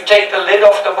 If you take the lid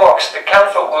off the box, the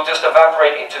camphor will just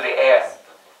evaporate into the air.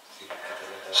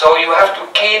 So you have to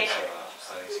keep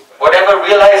whatever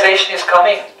realization is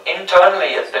coming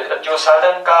internally at your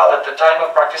sadhana kal, at the time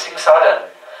of practicing sadhana,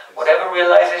 whatever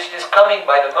realization is coming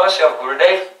by the mercy of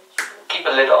Gurudev, keep a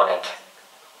lid on it.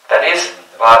 That is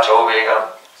vacho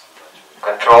vegam.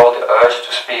 Control the urge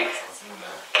to speak.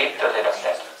 Keep the lid on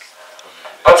that.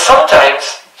 But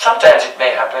sometimes it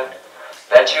may happen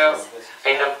that you,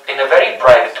 in a very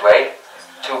private way,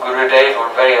 to Gurudev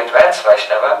or very advanced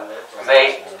Vaishnava,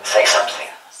 may say something,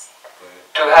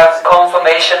 to have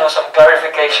confirmation or some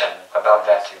clarification about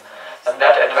that. And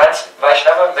that advanced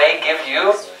Vaishnava may give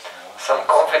you some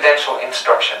confidential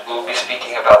instruction. We'll be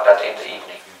speaking about that in the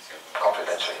evening.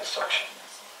 Confidential instruction.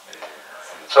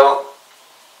 So,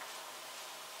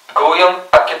 Goyam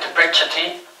akyat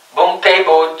prichati bhungte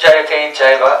bhojayate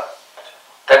jaiva.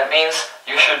 That means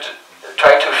you should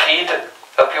try to feed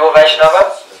a pure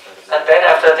Vaishnava, and then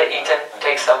after they eaten,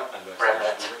 take some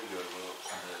remnant.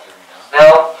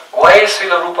 Now, why is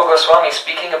Srila Rupa Goswami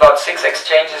speaking about 6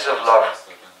 exchanges of love?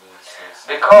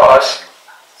 Because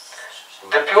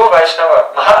the pure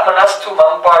Vaishnava, Mahatmanastu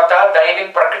Mamparta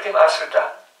Daivim Prakritim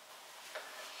Asrita.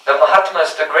 The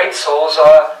Mahatmas, the great souls,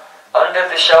 are under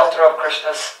the shelter of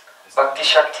Krishna's Bhakti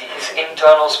Shakti, his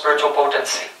internal spiritual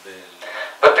potency.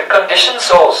 But the conditioned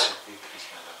souls,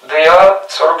 they are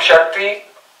Swarup Shakti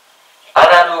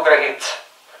Ananugrahit.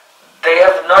 They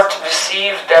have not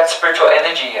received that spiritual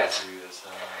energy yet.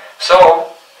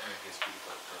 So,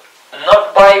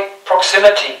 not by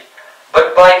proximity,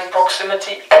 but by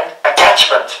proximity and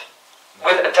attachment,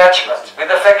 with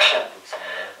affection,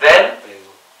 then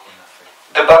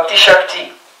the Bhakti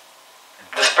Shakti,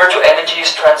 the spiritual energy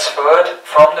is transferred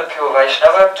from the pure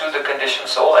Vaishnava to the conditioned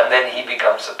soul, and then he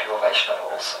becomes a pure Vaishnava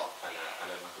also.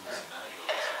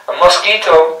 A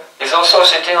mosquito is also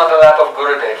sitting on the lap of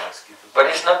Gurudev,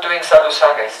 but he's not doing sadhu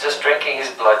sangha, he's just drinking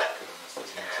his blood.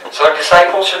 So a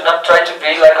disciple should not try to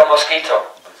be like a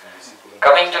mosquito,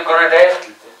 coming to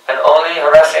Gurudev and only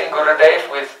harassing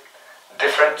Gurudev with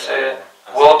different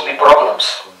worldly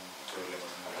problems.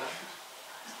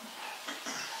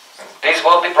 These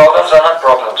worldly problems are not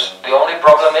problems. The only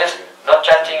problem is not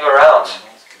chanting your rounds,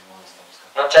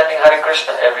 not chanting Hare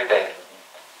Krishna every day,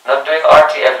 not doing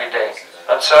arti every day,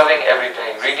 not serving every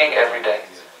day, reading every day.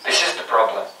 This is the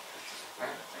problem.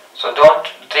 So don't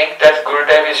think that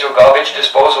Gurudev is your garbage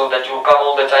disposal, that you will come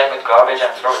all the time with garbage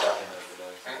and throw it out.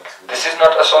 This is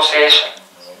not association.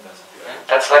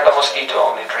 That's like a mosquito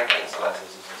only drinking blood.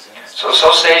 So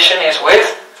association is with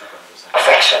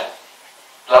affection,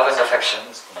 love and affection.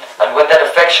 And when that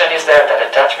affection is there,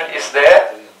 that attachment is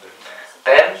there,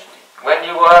 then when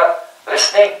you are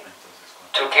listening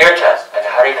to Kirtan and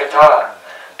Harikatha,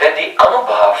 then the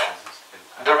Anubhav,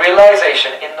 the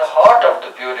realization in the heart of the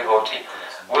pure devotee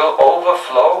will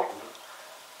overflow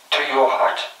to your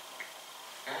heart.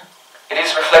 It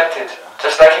is reflected.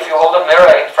 Just like if you hold a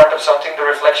mirror in front of something, the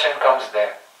reflection comes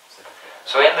there.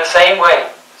 So in the same way,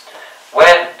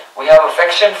 when we have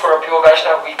affection for a pure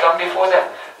Vaishnava, we come before them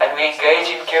and we engage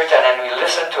in Kirtan and we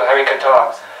listen to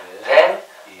Harikatha, then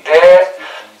their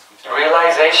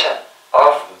realization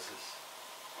of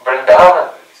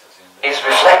Vrindavan is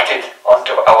reflected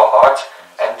onto our hearts,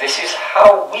 and this is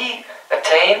how we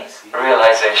attain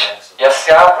realization.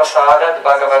 Yasya prasadat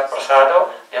bhagavat prasado,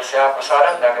 yasya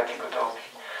prasadam nagati kutopi.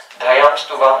 Dhayam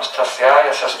stuvam stasya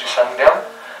yasastu sandhyam,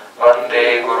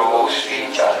 vande guru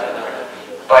sri charana.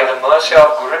 By the mercy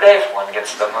of Gurudev, one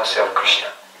gets the mercy of Krishna.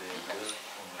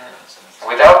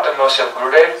 Without the mercy of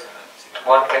Gurudev,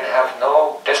 one can have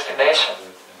no destination,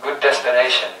 good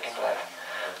destination in life.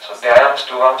 So Dhyayam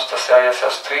Stuvam Stasya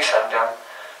Sastri Sandhyam,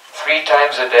 3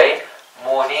 times a day,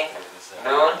 morning,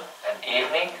 noon and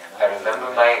evening, I remember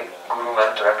my Guru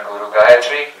Mantra and Guru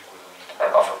Gayatri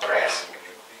and offer prayers.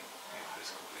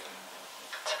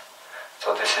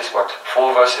 So this is what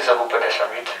 4 verses of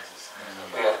Upadeshamrita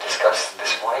we have discussed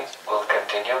this morning. We'll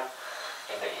continue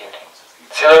in the evening.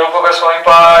 Srila Rupa Goswami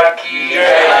Pad ki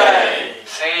jai,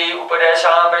 Sri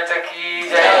Upadeshamrita ki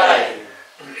jai,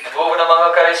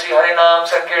 Bhuvanamanga Kare Sri Harinam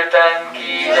Sankirtan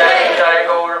ki jai, Jai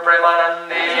Gaur Premanand